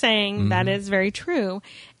popular saying that is very true.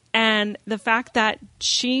 And the fact that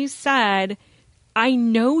she said, I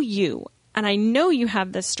know you. And I know you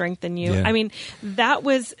have this strength in you. Yeah. I mean, that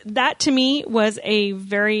to me was a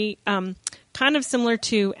very kind of similar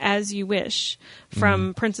to As You Wish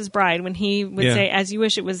from Princess Bride, when he would say As You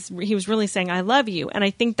Wish, he was really saying I love you. And I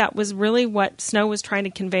think that was really what Snow was trying to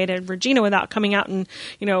convey to Regina without coming out and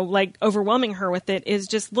like overwhelming her with it, is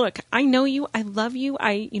just, look, I know you, I love you,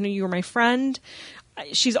 you were my friend,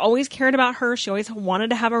 she's always cared about her. She always wanted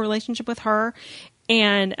to have a relationship with her.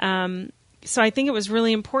 And so I think it was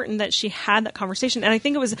really important that she had that conversation. And I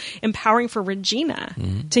think it was empowering for Regina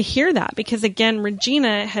to hear that, because, again,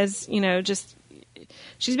 Regina has, just,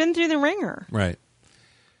 she's been through the ringer. Right.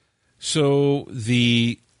 So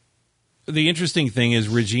the interesting thing is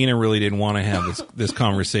Regina really didn't want to have this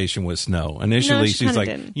conversation with Snow. Initially, No, she she's like,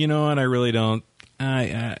 didn't. you know what, I really don't.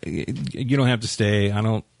 You don't have to stay. I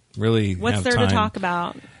don't really What's have there time. to talk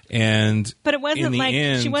about? But it wasn't like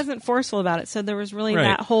end, she wasn't forceful about it. So there was really Right.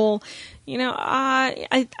 that whole,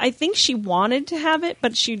 I think she wanted to have it,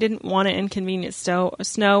 but she didn't want to inconvenience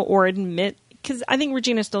Snow or admit, because I think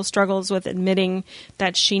Regina still struggles with admitting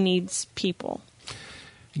that she needs people.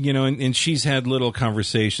 And she's had little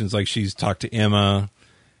conversations, like she's talked to Emma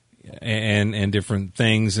and different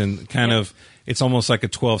things, and kind of, it's almost like a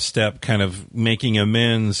 12-step kind of making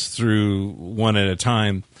amends through one at a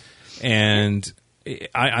time. And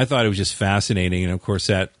I thought it was just fascinating. And of course,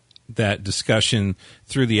 that discussion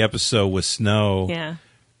through the episode with Snow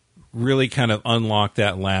really kind of unlocked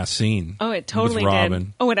that last scene. Oh, it totally with Robin.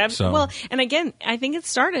 did. Oh, well, and again, I think it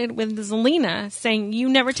started with Zelena saying, "You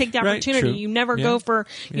never take the Right, opportunity. true. You never Yeah. go for.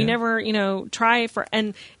 You Yeah. never, try for."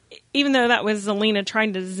 And even though that was Zelena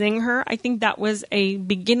trying to zing her, I think that was a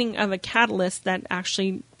beginning of a catalyst that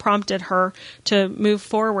actually prompted her to move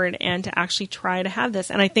forward and to actually try to have this.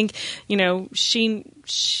 And I think, she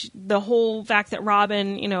the whole fact that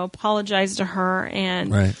Robin, apologized to her, and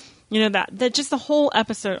Right. that just the whole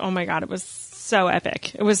episode. Oh my God, it was so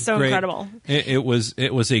epic. It was so Great. incredible. It was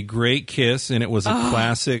a great kiss, and it was a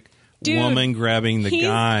classic Dude, woman grabbing the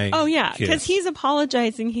guy. Oh yeah, kiss. because he's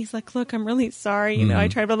apologizing. He's like, "Look, I'm really sorry. I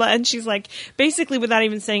tried blah blah." And she's like, basically, without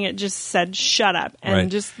even saying it, just said, "Shut up," and Right.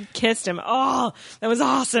 just kissed him. Oh, that was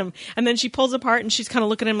awesome. And then she pulls apart, and she's kind of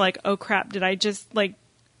looking at him like, "Oh crap, did I just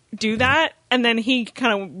do that?" And then he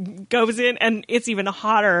kind of goes in, and it's even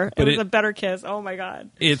hotter. But it was a better kiss. Oh my God.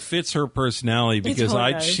 It fits her personality, because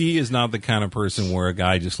totally does. she is not the kind of person where a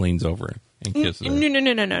guy just leans over her and kisses her.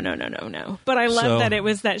 No. But I love So- that it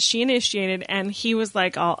was that she initiated, and he was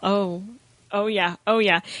like, oh yeah.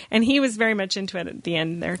 And he was very much into it at the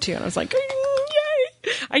end there too. And I was like, yay!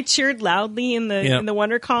 I cheered loudly in the Yep.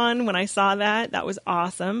 WonderCon when I saw that. That was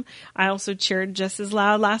awesome. I also cheered just as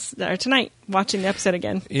loud tonight watching the episode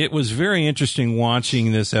again. It was very interesting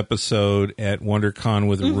watching this episode at WonderCon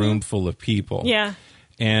with a room full of people. Yeah.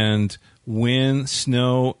 And when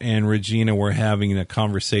Snow and Regina were having a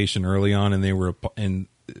conversation early on, and they were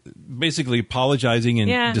basically apologizing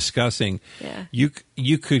and discussing, Yeah.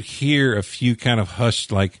 you could hear a few kind of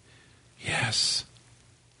hushed, like, yes.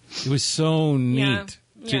 It was so neat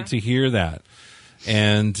Yeah. to hear that.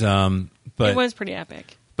 And but It was pretty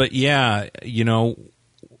epic. But yeah,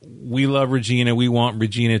 we love Regina. We want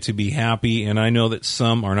Regina to be happy, and I know that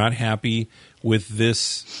some are not happy with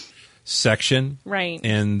this section, Right.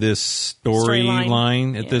 and this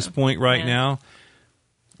storyline at this point right now.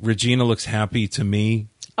 Regina looks happy to me.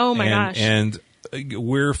 Oh my gosh. And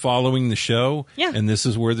we're following the show, and this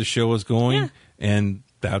is where the show is going, and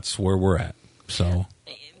that's where we're at. So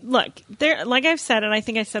look, there, like I've said, and I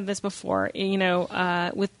think I said this before,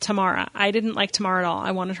 with Tamara, I didn't like Tamara at all. I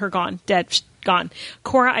wanted her gone, dead, gone.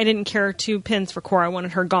 Cora, I didn't care 2 pins for Cora. I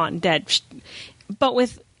wanted her gone, dead. But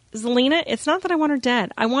with Zelena, it's not that I want her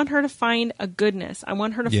dead. I want her to find a goodness. I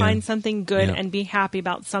want her to find something good and be happy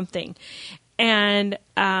about something. And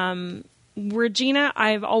Regina,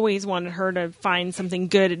 I've always wanted her to find something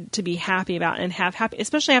good to be happy about and have happy,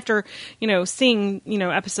 especially after, seeing,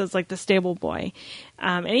 episodes like The Stable Boy,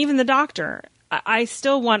 and even The Doctor. I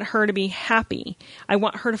still want her to be happy. I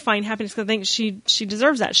want her to find happiness, because I think she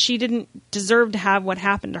deserves that. She didn't deserve to have what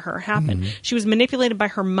happened to her happen. She was manipulated by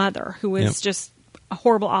her mother, who was just a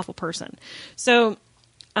horrible, awful person. So,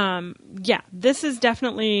 this is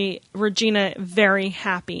definitely Regina very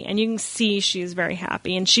happy, and you can see she's very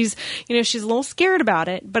happy, and she's a little scared about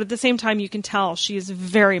it, but at the same time, you can tell she is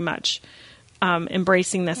very much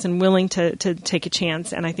embracing this and willing to take a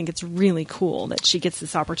chance. And I think it's really cool that she gets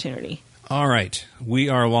this opportunity. all right, we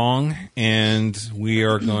are long, and we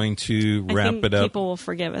are going to wrap it up. People will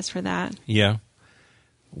forgive us for that. Yeah.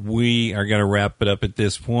 We are going to wrap it up at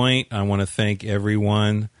this point. I want to thank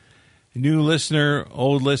everyone, new listener,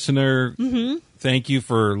 old listener. Thank you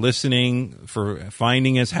for listening, for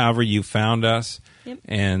finding us however you found us. Yep.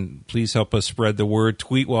 And please help us spread the word.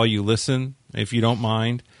 Tweet while you listen, if you don't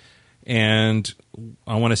mind. And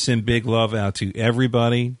I want to send big love out to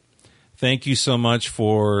everybody. Thank you so much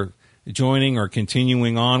for joining or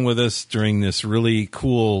continuing on with us during this really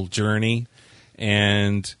cool journey.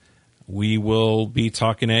 And we will be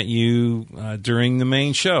talking at you during the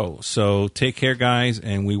main show. So take care, guys,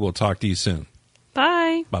 and we will talk to you soon.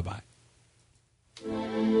 Bye. Bye-bye.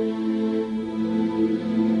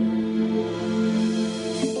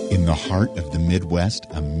 In the heart of the Midwest,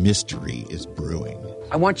 a mystery is brewing.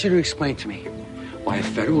 I want you to explain to me why a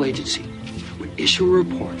federal agency would issue a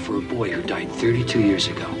report for a boy who died 32 years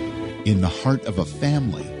ago. In the heart of a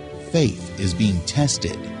family, faith is being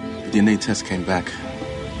tested. The DNA test came back.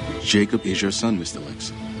 Jacob is your son, Mr.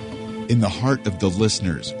 Lex. In the heart of the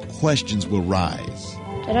listeners, questions will rise.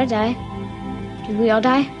 Did I die? Did we all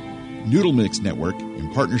die? Noodle Mix Network,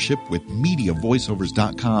 in partnership with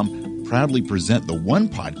MediaVoiceovers.com, proudly present the one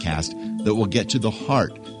podcast that will get to the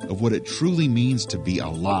heart of what it truly means to be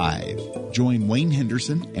alive. Join Wayne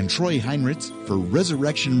Henderson and Troy Heinrichs for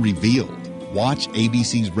Resurrection Revealed. Watch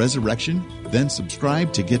ABC's Resurrection, then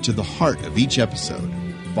subscribe to get to the heart of each episode.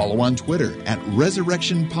 Follow on Twitter at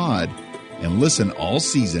ResurrectionPod and listen all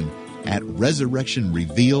season at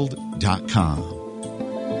ResurrectionRevealed.com.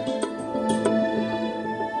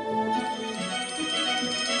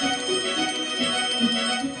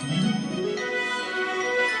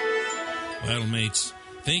 Well, mates,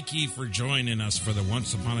 thank ye for joining us for the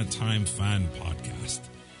Once Upon a Time Fan Podcast.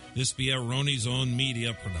 This be a Roni's Own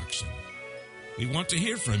media production. We want to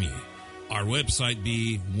hear from you. Our website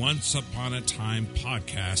be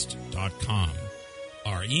onceuponatimepodcast.com.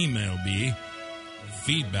 Our email be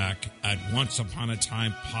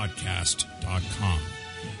feedback@onceuponatimepodcast.com.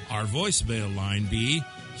 Our voicemail line be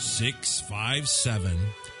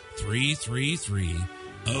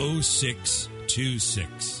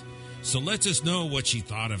 657-333-0626. So let us know what you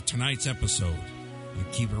thought of tonight's episode. And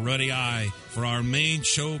keep a ready eye for our main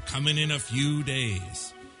show coming in a few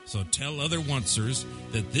days. So tell other oncers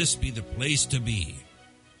that this be the place to be.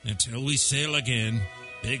 Until we sail again,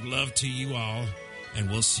 big love to you all, and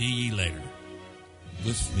we'll see ye later.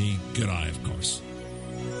 With me, good eye, of course.